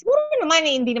 Mm-hmm. Siguro naman,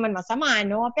 hindi naman masama,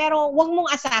 no? Pero wag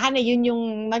mong asahan na yun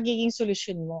yung magiging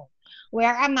solusyon mo.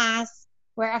 Wear a mask,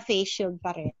 wear a face shield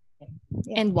pa rin.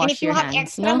 Yeah. And wash your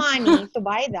hands, if you have extra money to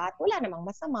buy that, wala namang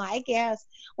masama, I guess.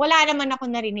 Wala naman ako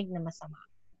narinig na masama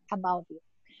about it.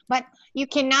 But you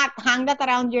cannot hang that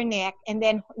around your neck and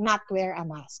then not wear a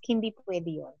mask. Hindi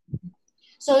pwede yun.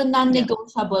 So,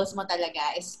 non-negotiables mo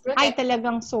talaga is protect. Ay,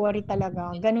 talagang sorry talaga.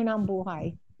 Ganun ang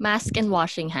buhay. Mask and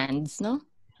washing hands, no?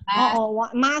 Oo,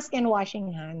 mask and washing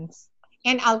hands.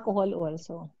 And alcohol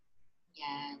also.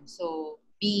 Yan. So,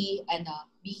 be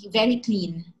very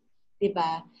clean.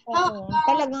 Diba? Oo.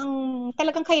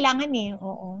 Talagang kailangan eh.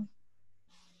 Oo.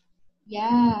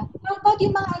 Yeah. How about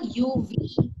yung mga UV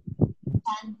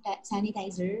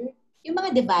sanitizer? Yung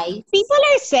mga device? People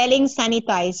are selling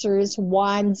sanitizers,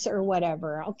 wands, or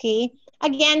whatever, okay?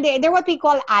 Again, they're what we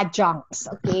call adjuncts,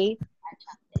 okay?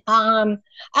 Ang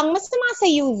masama sa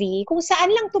UV, kung saan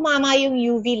lang tumama yung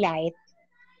UV light,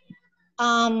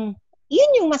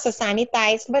 yun yung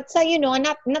masasanitize. But sa,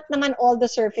 not naman all the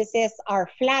surfaces are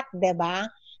flat, diba?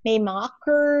 May mga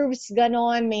curves,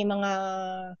 ganon, may mga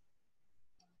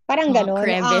parang ganon.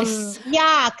 Crevice.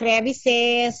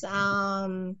 Crevices,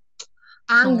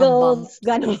 angles,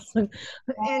 ganon.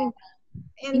 And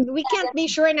And we can't be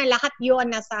sure na lahat yon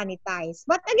na sanitize.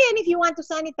 But again, if you want to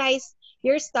sanitize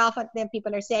your stuff at then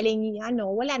people are selling,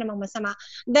 wala namang masama.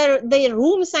 The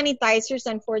room sanitizers,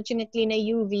 unfortunately, na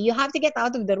UV, you have to get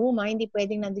out of the room, hindi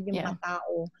pwedeng nandun yung mga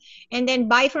tao. And then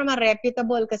buy from a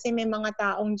reputable kasi may mga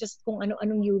taong just kung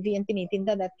ano-anong UV ang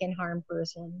tinitinda that can harm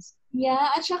persons. Yeah,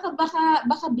 at saka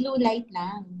baka blue light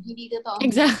lang. Hindi totoo.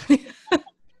 Exactly.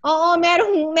 Oo,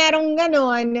 merong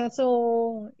ganon.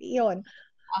 So, yun.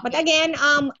 Okay. But again,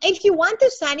 if you want to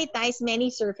sanitize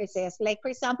many surfaces, like for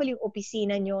example, yung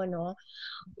opisina nyo, no?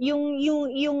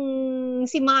 Yung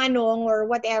si Manong or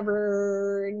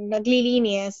whatever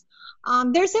naglilinis,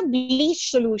 there's a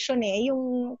bleach solution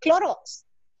yung Clorox.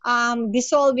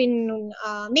 Dissolve in,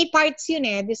 may parts yun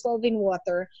dissolve in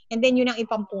water, and then yun ang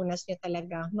ipampunas nyo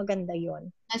talaga. Maganda yun.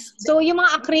 So yung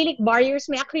mga acrylic barriers,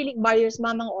 may acrylic barriers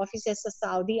mga offices sa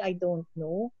Saudi, I don't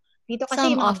know. Dito kasi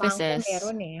Some yung mga offices. bangko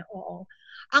meron Oo.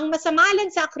 Ang masama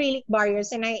lang sa acrylic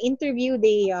barriers, and I interviewed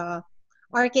the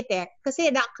architect, kasi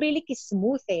the acrylic is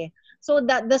smooth So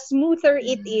the smoother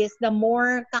it is, the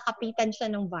more kakapitan siya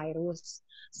ng virus.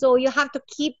 So you have to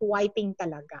keep wiping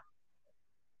talaga.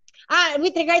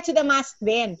 With regard to the mask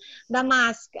then, the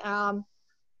mask,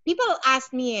 people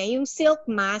ask me yung silk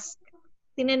mask,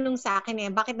 tinanong sa akin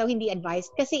bakit daw hindi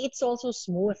advised? Kasi it's also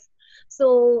smooth.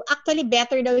 So actually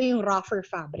better daw yung rougher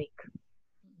fabric.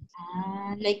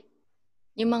 Like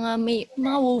yung mga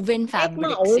woven fabric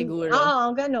siguro.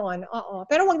 Oo, ganon. Oo.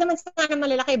 Pero wag naman sana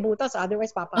malalaki butas,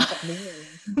 otherwise papasok din yun.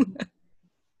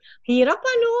 Hirap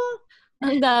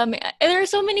Ang dami. There are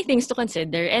so many things to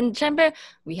consider. And syempre,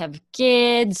 we have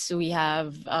kids, we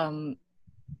have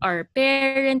our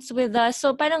parents with us.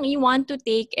 So parang you want to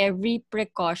take every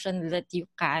precaution that you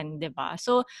can, diba?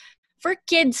 So for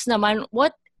kids naman,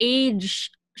 what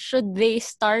age should they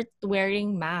start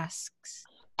wearing masks?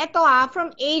 Eto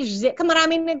from age Z,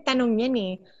 maraming nagtanong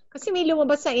yan Kasi may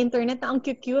lumabas sa internet na ang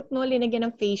cute-cute, linagyan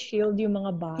ng face shield yung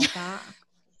mga bata.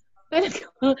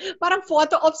 Parang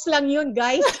photo ops lang yun,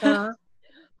 guys,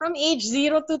 From age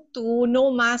 0 to 2, no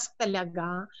mask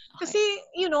talaga. Kasi,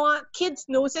 kids'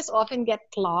 noses often get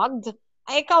clogged.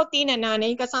 Ay, ikaw, Tina,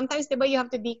 nanay, because sometimes, diba, you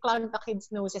have to declog the kids'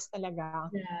 noses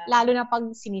talaga. Yeah. Lalo na pag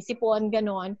sinisipuan,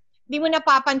 ganon. Di mo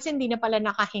napapansin, di na pala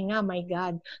nakahinga, my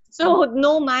God. So,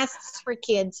 no masks for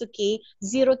kids, okay?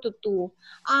 0 to 2.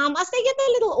 As they get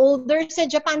a little older, sa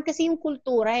Japan kasi yung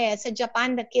kultura Sa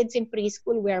Japan, the kids in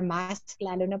preschool wear masks,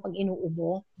 lalo na pag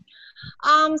inuubo.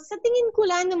 Sa tingin ko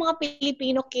lang ng mga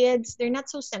Filipino kids, they're not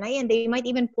so sanay and they might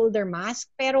even pull their mask.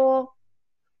 Pero,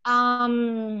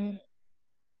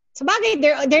 sabagay,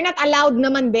 they're not allowed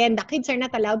naman din. The kids are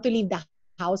not allowed to leave the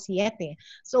house yet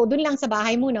So, dun lang sa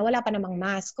bahay muna, wala pa namang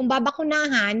mask. Kung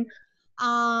babakunahan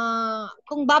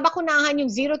yung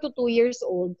 0 to 2 years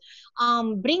old,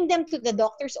 bring them to the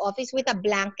doctor's office with a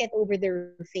blanket over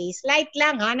their face. Light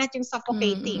lang not yung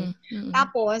suffocating.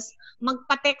 Tapos,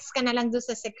 magpa-text ka na lang doon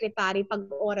sa secretary pag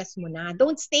oras mo na.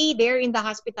 Don't stay there in the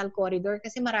hospital corridor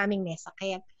kasi maraming may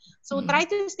sakit. So, try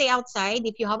to stay outside.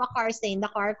 If you have a car, stay in the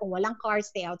car. Kung walang car,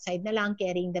 stay outside na lang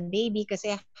carrying the baby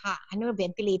kasi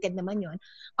ventilated naman yon.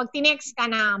 Pag tinext ka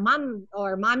na, ma'am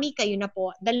or mommy, kayo na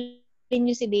po, dalhin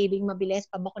nyo si baby mabilis,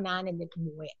 pabakunahan and then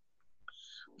umuwi.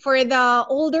 For the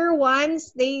older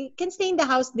ones, they can stay in the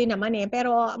house din naman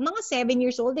pero mga 7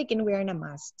 years old, they can wear na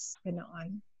masks.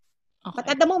 Ganoon. Okay. But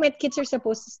at the moment, kids are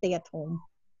supposed to stay at home.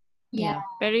 Yeah.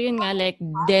 Pero yun nga, like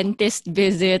dentist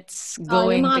visits,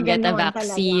 going to get a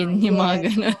vaccine, yung mga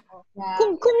ganun. Yeah.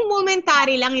 Kung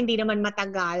momentary lang, hindi naman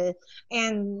matagal,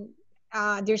 and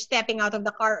they're stepping out of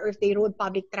the car or if they rode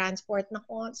public transport,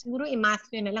 siguro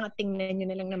i-mask nyo na lang at tingnan nyo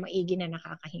na lang na maigi na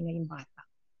nakakahinga yung bata.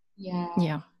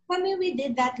 Yeah. Kami, we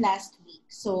did that last week.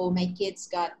 So, my kids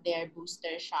got their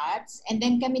booster shots. And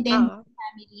then kami din,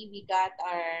 family, we got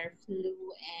our flu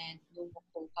and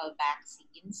pneumococcal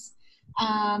vaccines.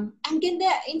 Ang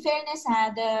ganda, in fairness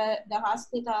the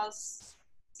hospitals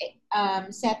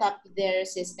set up their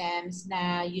systems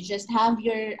na you just have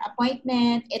your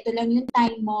appointment, ito lang yung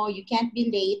time mo, you can't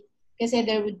be late kasi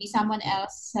there would be someone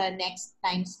else next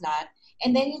time slot.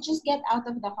 And then you just get out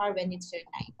of the car when it's your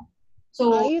time.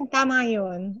 So, yun, tama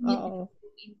yun.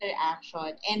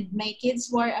 Interaction. And my kids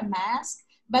wore a mask,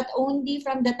 but only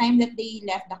from the time that they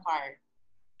left the car.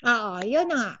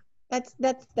 Yun na. That's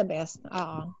the best.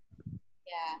 Yeah.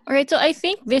 Alright, so I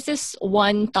think this is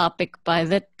one topic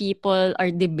that people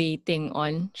are debating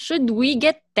on. Should we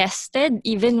get tested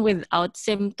even without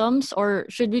symptoms or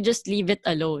should we just leave it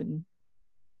alone?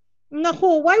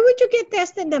 Naku, why would you get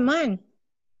tested naman?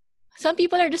 Some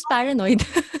people are just paranoid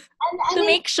to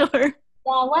make sure.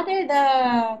 Yeah, what are the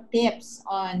tips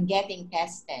on getting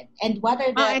tested? And what are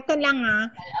the Ito lang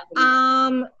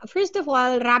available? First of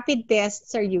all, rapid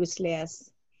tests are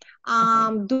useless.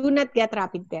 Okay. Do not get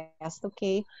rapid test,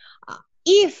 okay?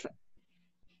 If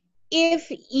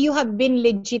you have been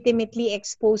legitimately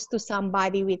exposed to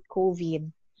somebody with COVID,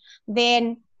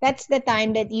 then that's the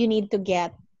time that you need to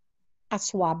get a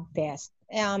swab test.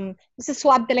 Sa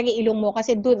swab talaga ilong mo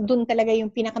kasi dun talaga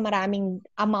yung pinakamaraming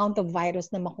amount of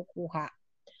virus na makukuha.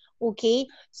 Okay?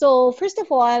 So, first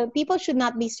of all, people should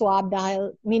not be swabbed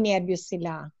dahil ninervyos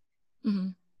sila.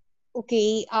 Mm-hmm.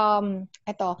 Okay?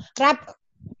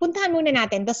 Puntahan muna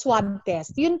natin the swab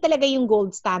test. Yun talaga yung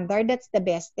gold standard. That's the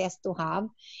best test to have.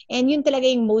 And yun talaga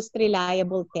yung most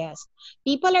reliable test.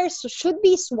 People should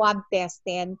be swab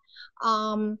tested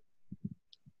 5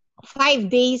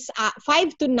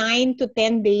 to 9 to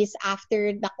 10 days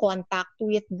after the contact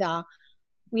with the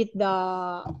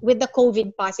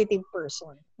COVID positive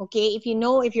person. Okay, if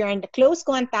you're in the close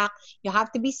contact, you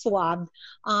have to be swabbed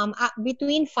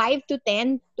between 5 to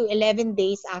 10 to 11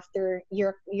 days after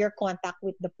your contact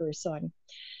with the person.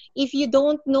 If you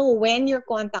don't know when your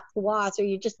contact was or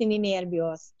you're just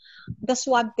nininervyos, the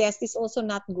swab test is also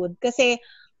not good kasi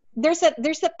there's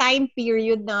a time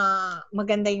period na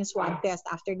maganda yung swab test.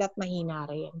 After that, mahina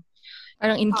rin.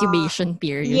 Parang incubation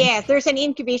period. Yes, there's an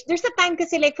incubation. There's a time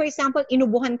kasi like for example,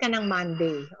 inubuhan ka ng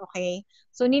Monday, okay?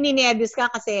 So nininebus ka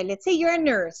kasi let's say you're a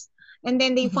nurse and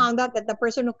then they found out that the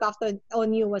person who coughed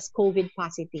on you was COVID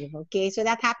positive, okay? So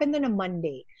that happened on a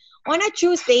Monday. On a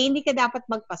Tuesday, hindi ka dapat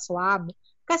magpa-swab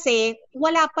kasi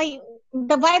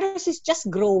the virus is just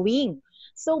growing.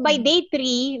 So by day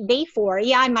 3, day 4,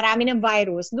 yan, marami ng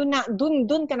virus. Dun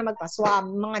ka na magpa-swab.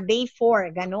 Mga day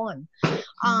 4, ganon.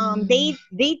 Day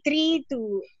 3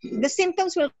 to, the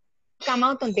symptoms will come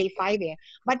out on day 5 eh.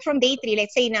 But from day 3,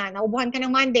 let's say naubuhan ka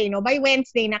ng Monday, no? By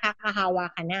Wednesday,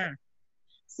 nakakahawa ka na.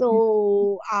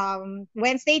 So,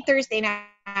 Wednesday, Thursday,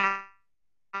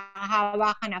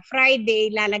 nakakahawa ka na. Friday,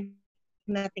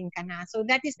 natin ka na. So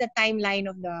that is the timeline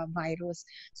of the virus.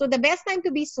 So the best time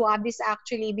to be swabbed is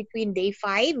actually between day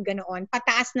 5, ganoon,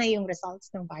 pataas na yung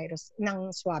results ng virus,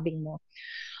 ng swabbing mo.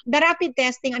 The rapid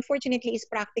testing, unfortunately, is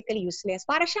practically useless.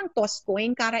 Para siyang toss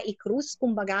coin, kara i-cruise,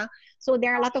 kumbaga. So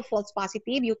there are a lot of false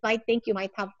positive. You might think you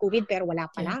might have COVID, pero wala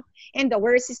pala. Yeah. And the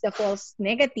worst is the false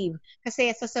negative. Kasi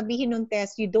sasabihin nung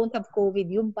test, you don't have COVID,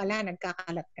 yung pala,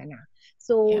 nagkakalat ka na.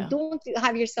 So don't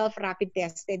have yourself rapid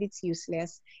tested. It's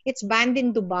useless. It's banned in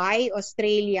Dubai,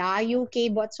 Australia, UK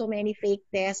bought so many fake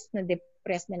tests na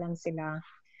depressed na lang sila.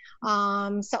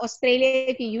 Sa Australia,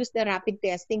 if you use the rapid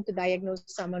testing to diagnose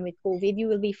someone with COVID, you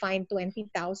will be fined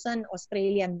 20,000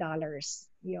 Australian dollars.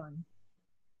 Yun.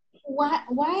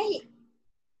 Why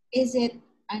is it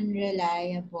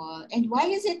unreliable? And why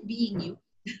is it being used?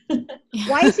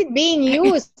 Why is it being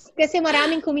used? Kasi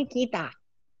maraming kumikita.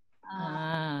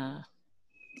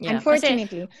 Yeah.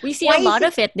 Unfortunately. Kasi we see a lot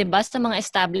of it, diba? Sa mga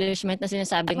establishment na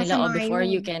sinasabi nila, before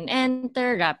you can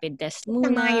enter, rapid test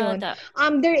muna.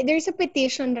 There's a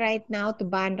petition right now to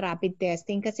ban rapid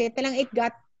testing kasi talang it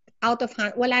got out of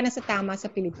hand. Wala na sa tama sa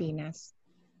Pilipinas.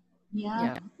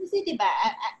 Yeah. Kasi diba,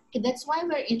 that's why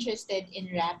we're interested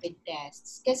in rapid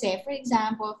tests. Kasi, for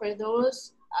example, for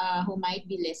those who might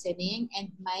be listening and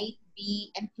might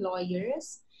be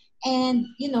employers, and,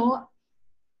 you know,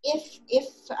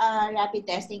 if rapid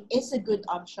testing is a good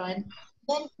option,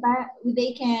 then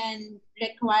they can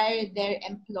require their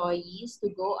employees to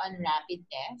go on rapid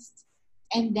tests,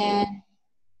 and then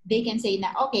they can say na,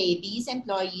 okay, these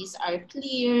employees are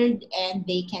cleared and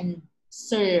they can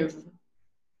serve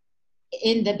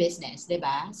in the business,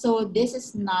 diba? So this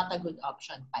is not a good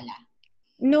option pala.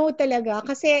 No talaga.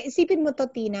 Kasi isipin mo to,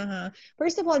 Tina, ha?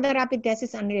 First of all, the rapid test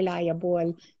is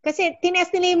unreliable. Kasi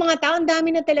tinest nila yung mga tao, ang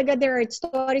dami na talaga. There are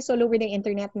stories all over the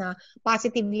internet na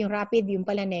positive yung rapid, yung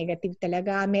pala negative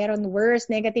talaga. Meron worse,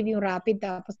 negative yung rapid,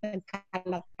 tapos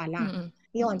nagkalat pala.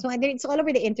 Yun. So it's all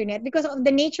over the internet. Because of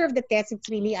the nature of the test, it's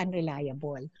really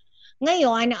unreliable.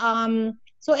 Ngayon,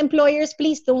 so employers,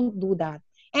 please don't do that.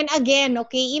 And again,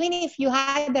 okay, even if you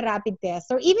had the rapid test,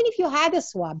 or even if you had a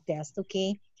swab test,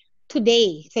 okay,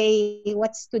 today, say,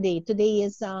 what's today? Today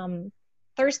is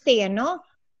Thursday, ano?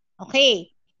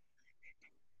 Okay.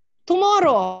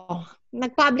 Tomorrow,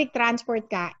 nag-public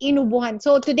transport ka, inubuhan.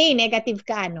 So, today, negative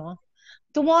ka, no?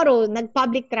 Tomorrow,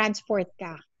 nag-public transport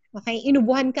ka. Okay?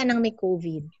 Inubuhan ka ng may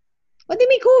COVID. O di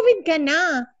may COVID ka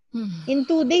na. In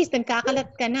 2 days,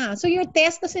 nagkakalat ka na. So, your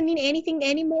test doesn't mean anything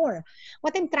anymore.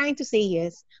 What I'm trying to say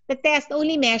is, the test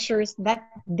only measures that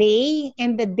day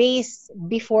and the days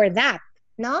before that.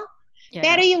 No? Yeah.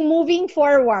 Pero yung moving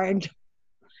forward,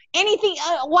 Anything,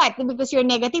 what? Because you're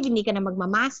negative, hindi ka na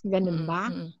magmamask, ganun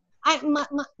ba? Mm-mm.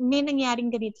 May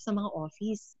nangyaring ganito sa mga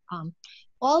office.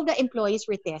 All the employees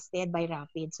were tested by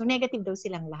rapid. So negative daw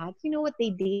silang lahat. You know what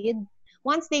they did?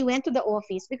 Once they went to the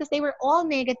office, because they were all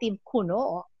negative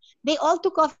kuno, they all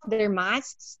took off their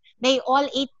masks. They all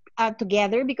ate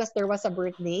together because there was a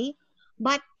birthday.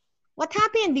 But what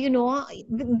happened, you know,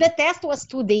 the test was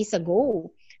 2 days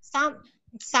ago.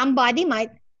 Somebody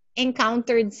might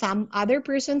encountered some other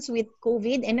persons with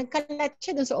COVID and nagkalat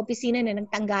siya dun sa opisina na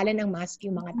nagtanggalan ng mask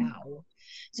yung mga tao.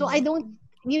 So I don't,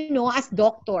 you know, as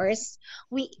doctors,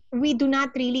 we do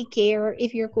not really care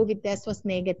if your COVID test was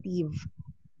negative.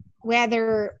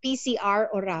 Whether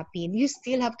PCR or rapid, you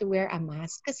still have to wear a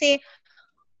mask. Kasi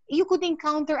you could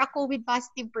encounter a COVID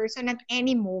positive person at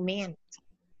any moment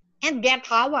and get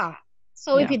hawa.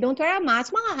 So if you don't wear a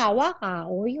mask, makahawa ka.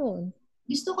 O yun.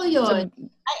 Gusto ko yun.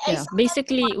 So,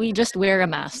 basically, we just wear a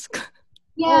mask.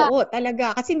 Yeah. Oo,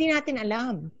 talaga. Kasi hindi natin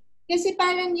alam. Kasi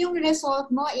parang yung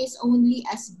result mo is only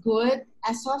as good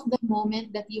as of the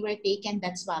moment that you were taken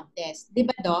that swab test. Di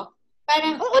ba, Doc?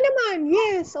 Parang, Oo naman.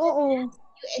 Yes, oo.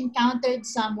 you encountered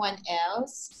someone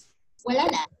else, wala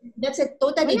na. That's a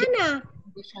totally Wala na.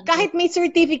 different Kahit may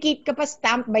certificate ka pa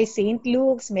stamped by St.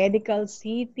 Luke's, Medical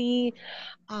City,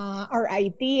 or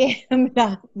ITM,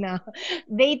 lahat na.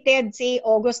 Dated, say,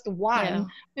 August 1. Yeah.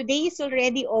 Today is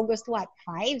already August, what,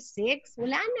 5, 6?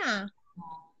 Wala na.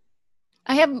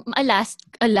 I have a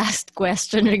last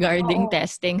question regarding Oo.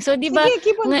 testing. So, di ba, Sige,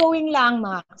 keep on going lang,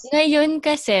 Max. ngayon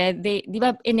kasi, di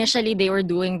ba, initially they were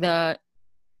doing the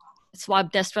swab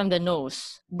test from the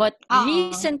nose. But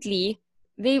recently,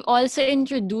 they've also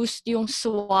introduced yung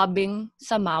swabbing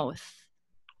sa mouth.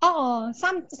 Oo.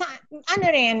 Ano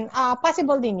rin,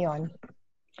 possible din yon.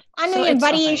 Ano So, yun, it's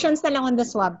variations na lang on the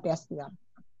swab test yun.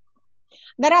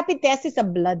 The rapid test is a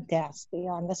blood test.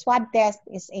 Yun. The swab test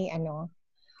is a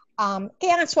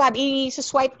kaya nga swab,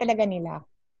 i-swipe talaga nila.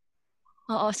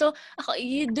 Oo. So,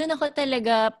 doon ako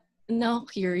talaga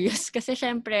curious. Kasi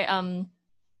syempre,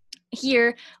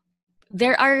 here,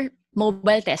 there are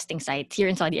mobile testing sites here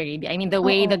in Saudi Arabia. I mean, the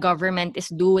way the government is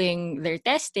doing their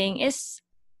testing is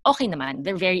okay naman.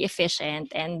 They're very efficient.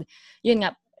 And yun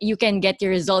nga, you can get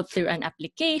your result through an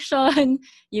application.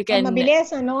 You can... mabilis,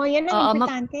 ano? Yan ang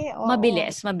importante.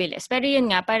 Mabilis. Pero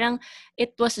yun nga, parang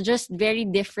it was just very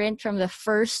different from the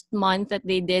first month that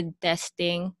they did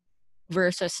testing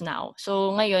versus now.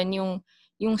 So, ngayon,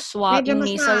 yung swab, medyo yung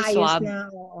mas nasal swab. na.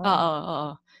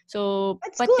 Oo. So,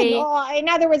 that's good. In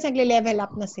other words, nagle-level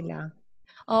up na sila.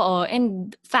 Oo,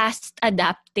 and fast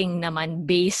adapting naman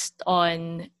based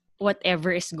on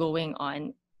whatever is going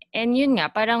on. And yun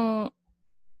nga, parang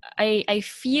I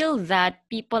feel that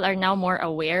people are now more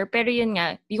aware. Pero yun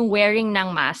nga, yung wearing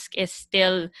ng mask is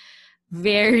still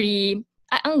very...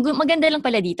 ang maganda lang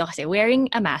pala dito kasi wearing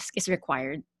a mask is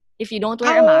required. If you don't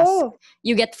wear a mask,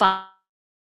 you get fined.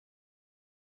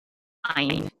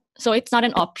 So, it's not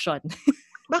an option.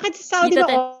 Bakit sa Saudi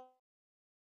ba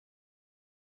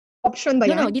option ba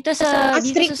yan? No, dito sa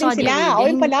strict Saudi sila. Arabia. O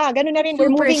yun pala, ganun na rin.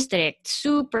 We're Super moving strict.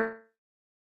 Super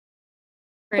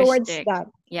towards strict.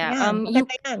 that. Yeah.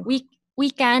 Yan, we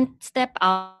can't step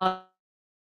out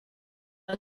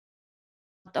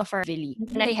of our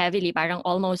heavily, parang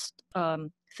almost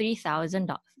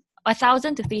 $3,000.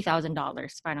 $1,000 to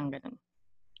 $3,000, parang ganun.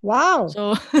 Wow.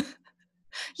 So,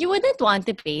 you wouldn't want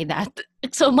to pay that.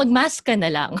 So, magmask ka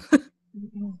na lang.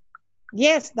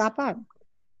 Yes, dapat.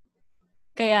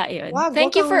 Kaya yun. Wow,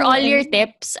 Thank you for all your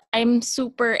tips. I'm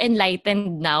super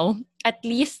enlightened now. At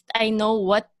least I know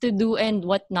what to do and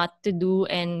what not to do.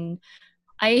 And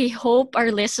I hope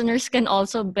our listeners can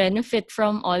also benefit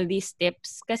from all these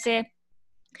tips. Kasi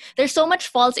there's so much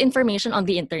false information on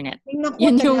the internet. Naku,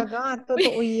 talaga.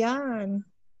 Totoo yan.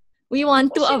 We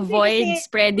want to avoid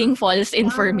spreading false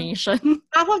information.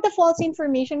 Half of the false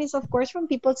information is, of course, from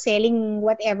people selling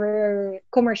whatever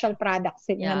commercial products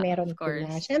na meron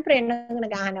sila. Siyempre,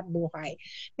 naghahanap buhay.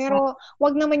 Pero,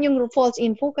 wag naman yung false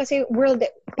info kasi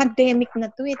pandemic na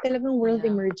to talagang world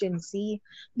emergency.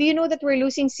 Do you know that we're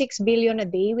losing 6 billion a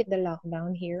day with the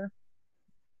lockdown here?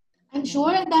 I'm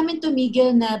sure ang daming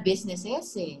tumigil na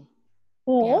businesses eh.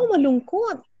 Oo,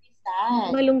 malungkot. Sad.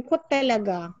 Malungkot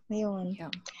talaga. Ayun. Yeah.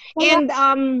 And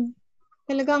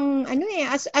talagang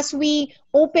as we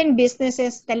open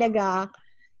businesses talaga,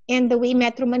 and the way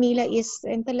Metro Manila is,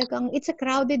 and talagang it's a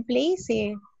crowded place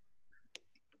eh.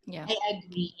 Yeah. I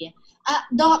agree.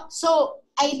 Doc, so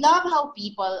I love how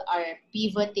people are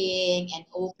pivoting and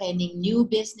opening new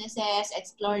businesses,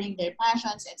 exploring their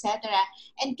passions, etc.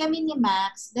 And kami ni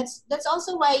Max, that's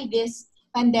also why this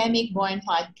pandemic-born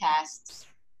podcast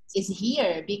is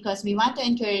here because we want to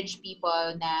encourage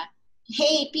people na,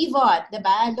 hey, pivot,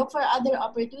 diba? Look for other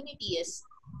opportunities.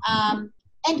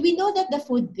 And we know that the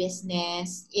food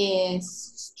business is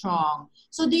strong.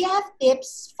 So do you have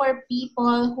tips for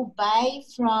people who buy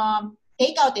from,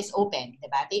 takeout is open,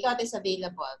 diba? Takeout is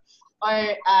available.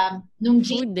 Or nung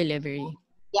Food delivery.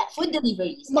 food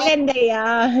deliveries. Maganda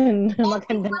yan.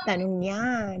 Magandang tanong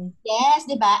yan. Yes,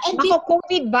 diba? And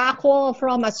Mako-COVID ba ako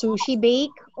from a sushi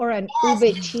bake or an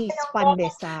ube cheese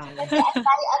pandesal? Kasi I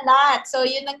buy a lot. So,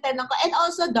 yun ang tanong ko. And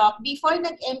also, Doc, before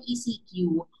nag-MECQ,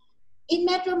 in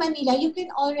Metro Manila, you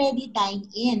can already dine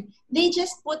in. They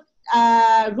just put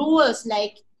rules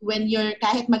like when you're,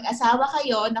 kahit mag-asawa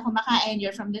kayo na kumakain,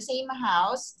 you're from the same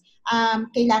house,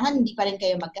 kailangan hindi pa rin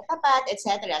kayo magkatapat,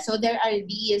 etc. So, there are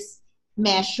these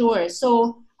measures.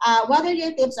 So, what are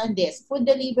your tips on this? Food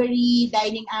delivery,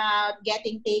 dining out,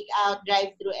 getting takeout,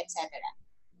 drive-thru, etc.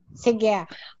 Sige.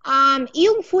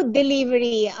 Yung food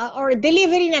delivery or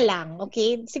delivery na lang,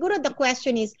 okay? Siguro the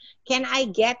question is, can I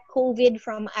get COVID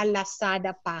from a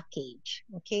Lazada package?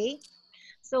 Okay?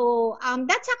 So,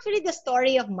 that's actually the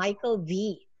story of Michael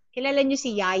V. Kilala niyo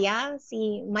si Yaya?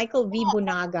 Si Michael V.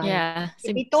 Bunagan. Yeah.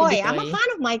 Si Bitoy. Si Bitoy. I'm a fan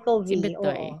of Michael V. Si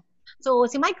Bitoy. So,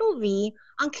 si Michael V,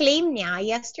 ang claim niya,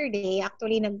 yesterday,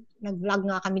 actually, nag-vlog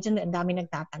nga kami dyan, ang dami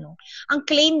nagtatanong. Ang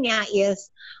claim niya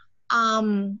is,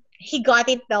 he got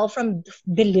it daw from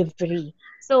delivery.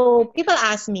 So, people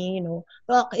ask me,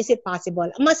 well, is it possible?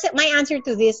 My answer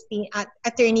to this,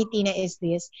 Attorney Tina, is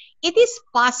this. It is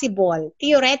possible.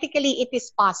 Theoretically, it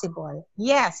is possible.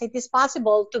 Yes, it is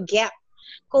possible to get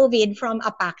COVID from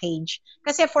a package.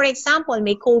 Kasi, for example,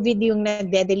 may COVID yung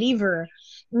nagde-deliver.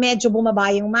 Medyo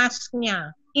bumaba yung mask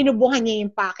niya. Inubuhan niya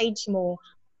yung package mo.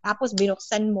 Tapos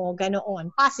binuksan mo,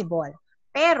 ganoon. Possible.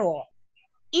 Pero,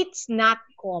 it's not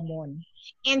common.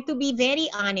 And to be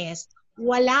very honest,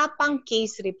 wala pang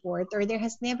case report or there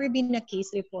has never been a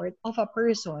case report of a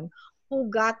person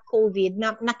who got COVID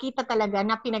na nakita talaga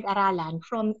na pinag-aralan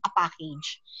from a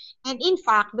package. And in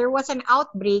fact, there was an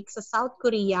outbreak sa South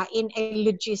Korea in a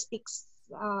logistics,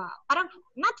 parang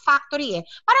not factory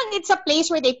Parang it's a place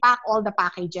where they pack all the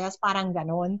packages, parang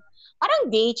ganon.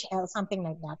 Parang DHL, something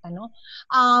like that,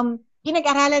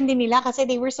 pinag-aralan din nila kasi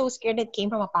they were so scared it came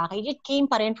from a package. It came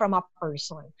pa rin from a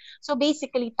person. So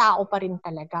basically, tao pa rin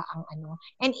talaga ang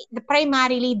And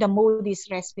primarily, the mode is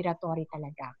respiratory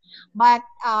talaga. But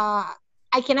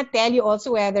I cannot tell you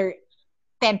also whether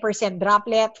 10%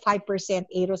 droplet, 5%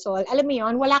 aerosol. Alam mo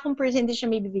yun, wala akong percentage na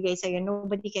may bibigay sa'yo.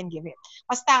 Nobody can give it.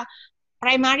 Basta,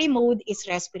 primary mode is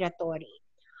respiratory.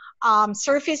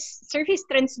 Surface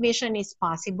transmission is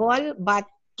possible, but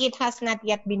it has not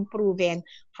yet been proven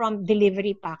from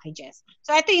delivery packages.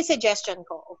 So, ito yung suggestion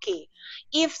ko. Okay.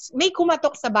 If may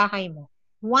kumatok sa bahay mo,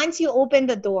 once you open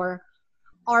the door,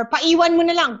 or paiwan mo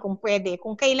na lang kung pwede.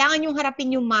 Kung kailangan yung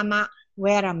harapin yung mama,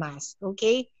 wear a mask.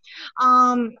 Okay?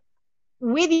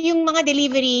 With yung mga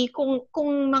delivery, kung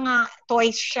mga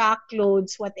toys siya,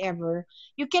 clothes, whatever,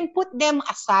 you can put them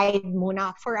aside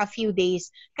muna for a few days.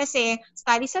 Kasi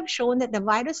studies have shown that the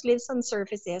virus lives on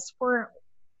surfaces for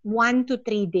 1 to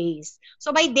 3 days. So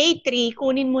by day 3,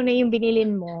 kunin mo na yung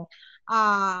binilin mo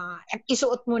at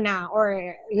isuot mo na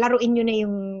or laruin nyo na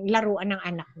yung laruan ng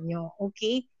anak nyo.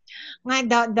 Okay?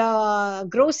 The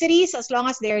groceries, as long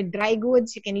as they're dry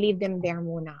goods, you can leave them there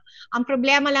muna. Ang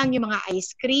problema lang yung mga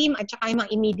ice cream at saka yung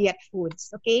mga immediate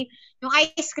foods. Okay? Yung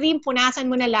ice cream, punasan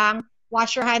mo na lang,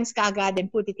 wash your hands kagad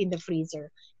and put it in the freezer.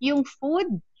 Yung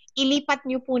food, ilipat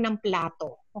nyo po ng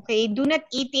plato. Okay? Do not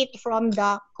eat it from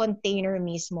the container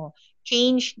mismo.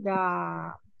 Change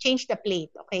the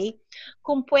plate. Okay?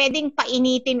 Kung pwedeng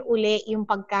painitin uli yung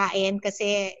pagkain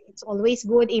kasi it's always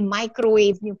good,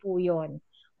 i-microwave nyo po yun.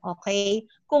 Okay?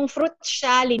 Kung fruit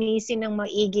siya, linisin ng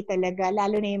maigi talaga.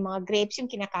 Lalo na yung mga grapes, yung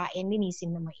kinakain,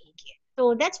 linisin ng maigi.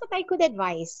 So, that's what I could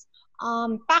advise.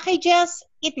 Packages,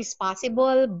 it is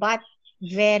possible, but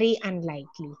very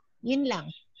unlikely. Yun lang.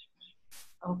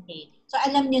 Okay. So,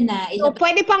 alam nyo na. So,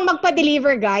 pwede pang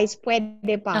magpa-deliver, guys.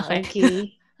 Pwede pa. Okay?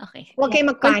 Okay. Huwag kayo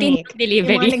mag-panic. Continue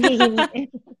delivery.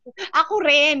 Ako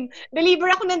rin.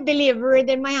 Deliver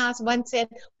Then my husband said,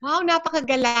 wow,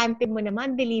 napakagalante mo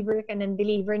naman. Deliver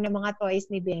ng mga toys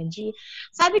ni Benji.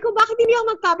 Sabi ko, bakit hindi ako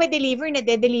magpapa-deliver?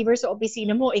 Na-deliver sa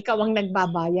opisina mo. Ikaw ang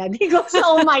nagbabayad. He goes,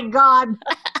 oh my God.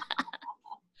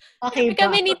 Okay ba?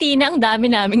 Kami ni Tina, ang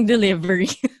dami naming delivery.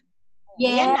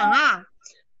 Yeah. Yan na nga.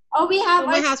 Oh, we have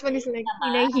my husband is like,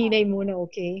 hinay muna,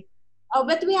 okay? Oh,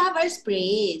 but we have our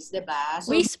sprays, diba?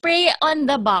 So, we spray on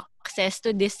the boxes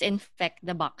to disinfect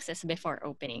the boxes before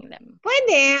opening them.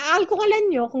 Pwede. Alkoholan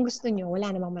nyo kung gusto nyo.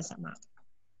 Wala namang masama.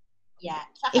 Yeah.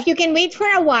 If you can wait for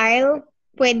a while,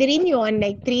 Pwede rin yun.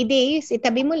 Like 3 days,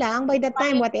 itabi mo lang. By the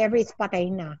time, whatever is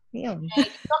patay na. Yun.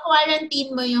 So,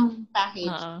 quarantine mo yung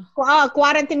package.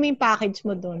 Quarantine mo yung package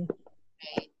mo dun.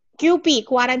 Right. QP,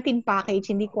 quarantine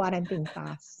package, hindi quarantine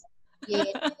pass.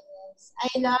 Yes. I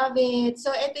love it.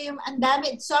 So, ito yung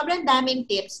sobrang daming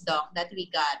tips, Doc, that we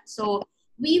got. So,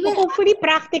 we will... Hopefully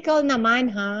practical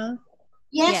naman, ha?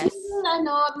 Yes. Yes. We will,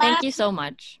 Thank you so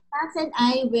much. Max and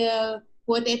I will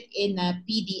put it in a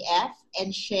PDF and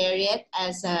share it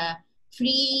as a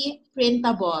free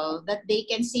printable that they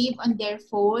can save on their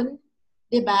phone,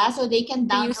 diba? So they can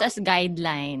To download. use as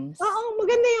guidelines. Oo,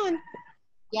 maganda yun.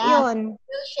 Yeah, Yun.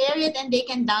 we'll share it and they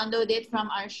can download it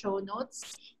from our show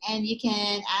notes. And you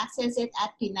can access it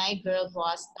at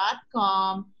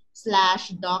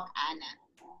pinaygirlboss.com/DocAnna.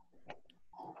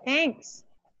 Thanks.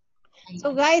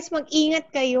 So guys,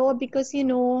 mag-ingat kayo because,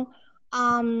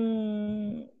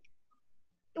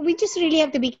 we just really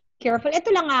have to be careful.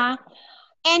 Ito lang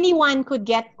anyone could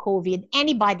get COVID.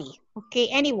 Anybody. Okay?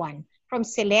 Anyone. From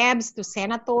celebs to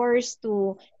senators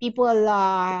to people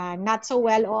not so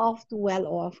well off to well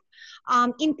off.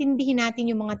 Intindihin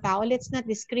natin yung mga tao. Let's not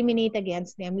discriminate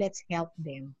against them. Let's help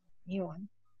them.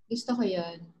 Yun. Gusto ko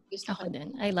yun. Gusto ko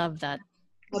din. I love that.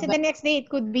 Kasi the next day,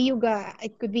 it could be you,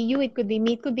 it could be you, it could be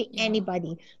me, it could be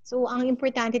anybody. So, ang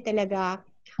importante talaga,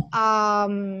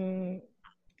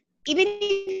 even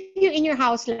if you're in your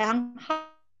house lang,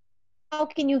 how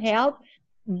can you help?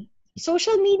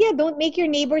 Social media, don't make your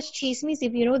neighbors chismis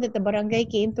if you know that the barangay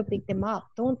came to pick them up.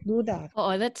 Don't do that.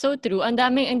 Oo, that's so true. Ang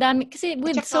dami. Kasi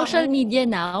with social media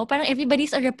now, parang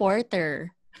everybody's a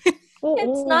reporter.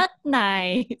 It's not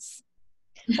nice.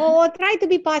 Oo, try to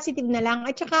be positive na lang.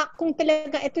 At saka, kung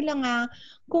talaga, ito lang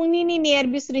kung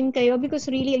nininervyos rin kayo because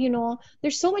really,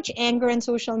 there's so much anger on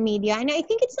social media. And I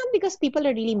think it's not because people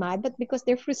are really mad, but because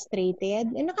they're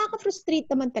frustrated. And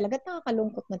nakaka-frustrate naman talaga,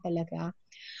 nakakalungkot na talaga.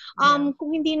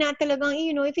 Kung hindi na talagang,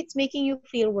 if it's making you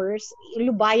feel worse,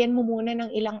 lubayan mo muna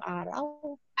ng ilang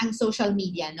araw. Ang social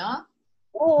media, no?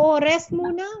 Oo, rest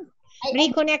muna.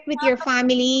 Reconnect with your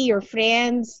family, your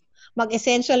friends.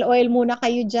 Mag-essential oil muna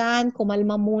kayo dyan.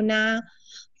 Kumalma muna.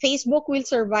 Facebook will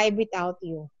survive without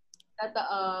you.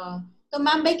 Totoo.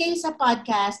 Tumambay kayo sa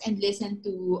podcast and listen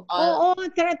to all.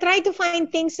 Oo, try to find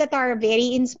things that are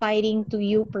very inspiring to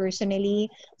you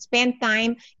personally. Spend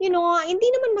time. Hindi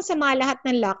naman masama lahat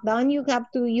ng lockdown. You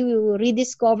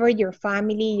rediscovered your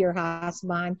family, your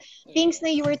husband. Things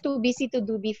na you were too busy to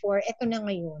do before, eto na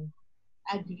ngayon.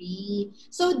 Agree.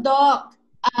 So, Doc,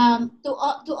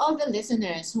 to all the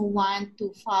listeners who want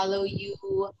to follow you,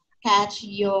 catch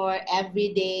your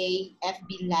everyday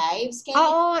FB lives.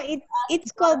 It's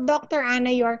called Dr.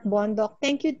 Anna York Bondoc.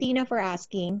 Thank you, Tina, for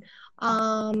asking.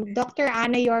 Dr.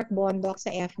 Anna York Bondoc sa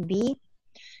FB.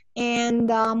 And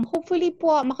hopefully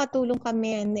po, makatulong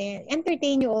kami and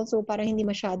entertain you also para hindi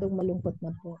masyadong malungkot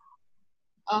na po.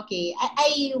 Okay.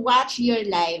 I watch your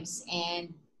lives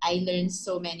and I learned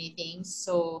so many things.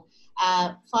 So,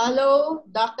 follow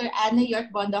Dr. Anna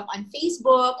York Bondoc on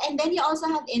Facebook. And then you also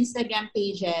have Instagram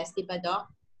pages, di ba, Doc?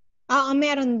 Oo,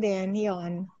 meron din.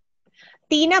 Yun.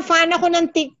 Tina, fan ako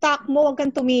ng TikTok mo. Huwag kang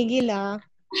tumigil,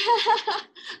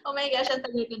 Oh my gosh, ang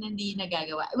tagal ko na hindi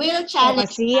nagagawa. We'll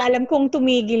challenge. Kasi alam kong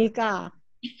tumigil ka.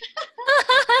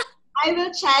 I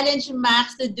will challenge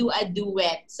Max to do a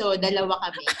duet. So, dalawa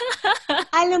kami.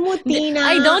 Alam mo, Tina.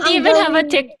 I don't even have a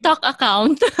TikTok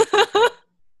account.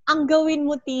 Ang gawin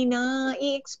mo, Tina,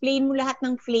 i-explain mo lahat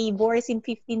ng flavors in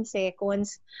 15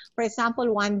 seconds. For example,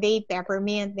 one day,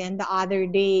 peppermint, then the other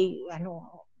day,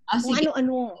 ano.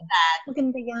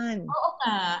 Maganda yan. Oo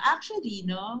nga. Actually,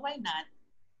 no? Why not?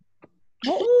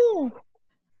 Oo.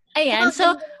 Ayan,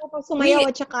 so...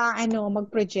 Sumayaw at saka,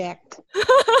 mag-project.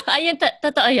 Ayan,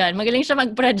 totoo yan. Magaling siya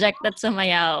mag-project at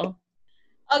sumayaw.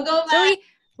 Go, So,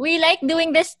 we like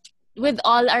doing this with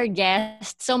all our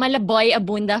guests. So, Malaboy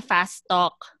Abunda Fast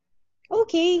Talk.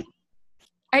 Okay.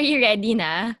 Are you ready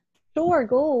na? Sure,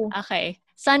 go. Okay.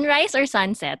 Sunrise or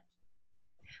sunset?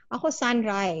 Ako,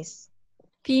 sunrise.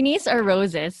 Peonies or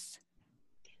roses?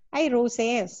 Ay,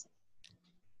 roses.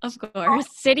 Of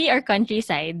course. City or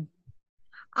countryside?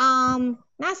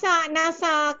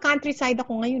 Nasa countryside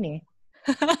ako ngayon eh.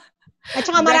 At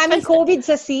saka maraming COVID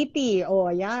sa city. Oh,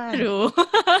 yan. True.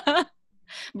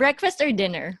 Breakfast or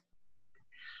dinner?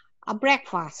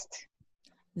 Breakfast.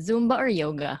 Zumba or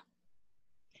yoga?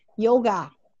 Yoga.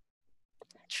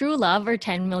 True love or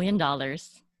 $10 million? Nako,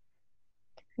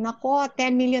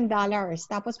 $10 million.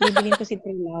 Tapos bibilin ko si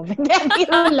True Love.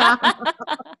 Biro lang.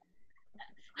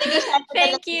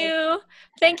 Thank you.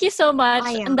 Thank you so much.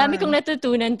 Ang dami kong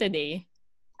natutunan today.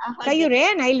 Kayo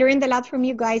rin. I learned a lot from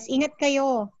you guys. Ingat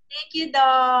kayo. Thank you,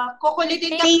 Doc.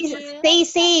 Kukulitin ka. Stay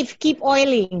safe. Keep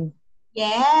oiling.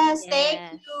 Yes, thank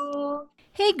Yes. you.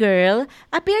 Hey girl,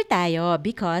 appear tayo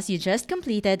because you just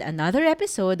completed another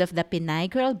episode of the Pinay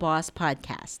Girl Boss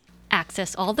podcast.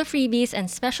 Access all the freebies and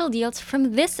special deals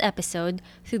from this episode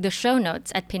through the show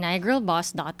notes at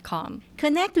pinaygirlboss.com.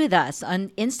 Connect with us on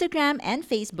Instagram and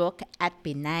Facebook at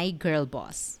Pinay Girl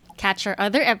Boss. Catch our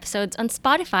other episodes on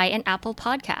Spotify and Apple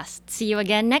Podcasts. See you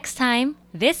again next time.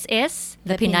 This is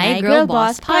the Pinay Girl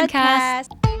Boss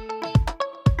Podcast.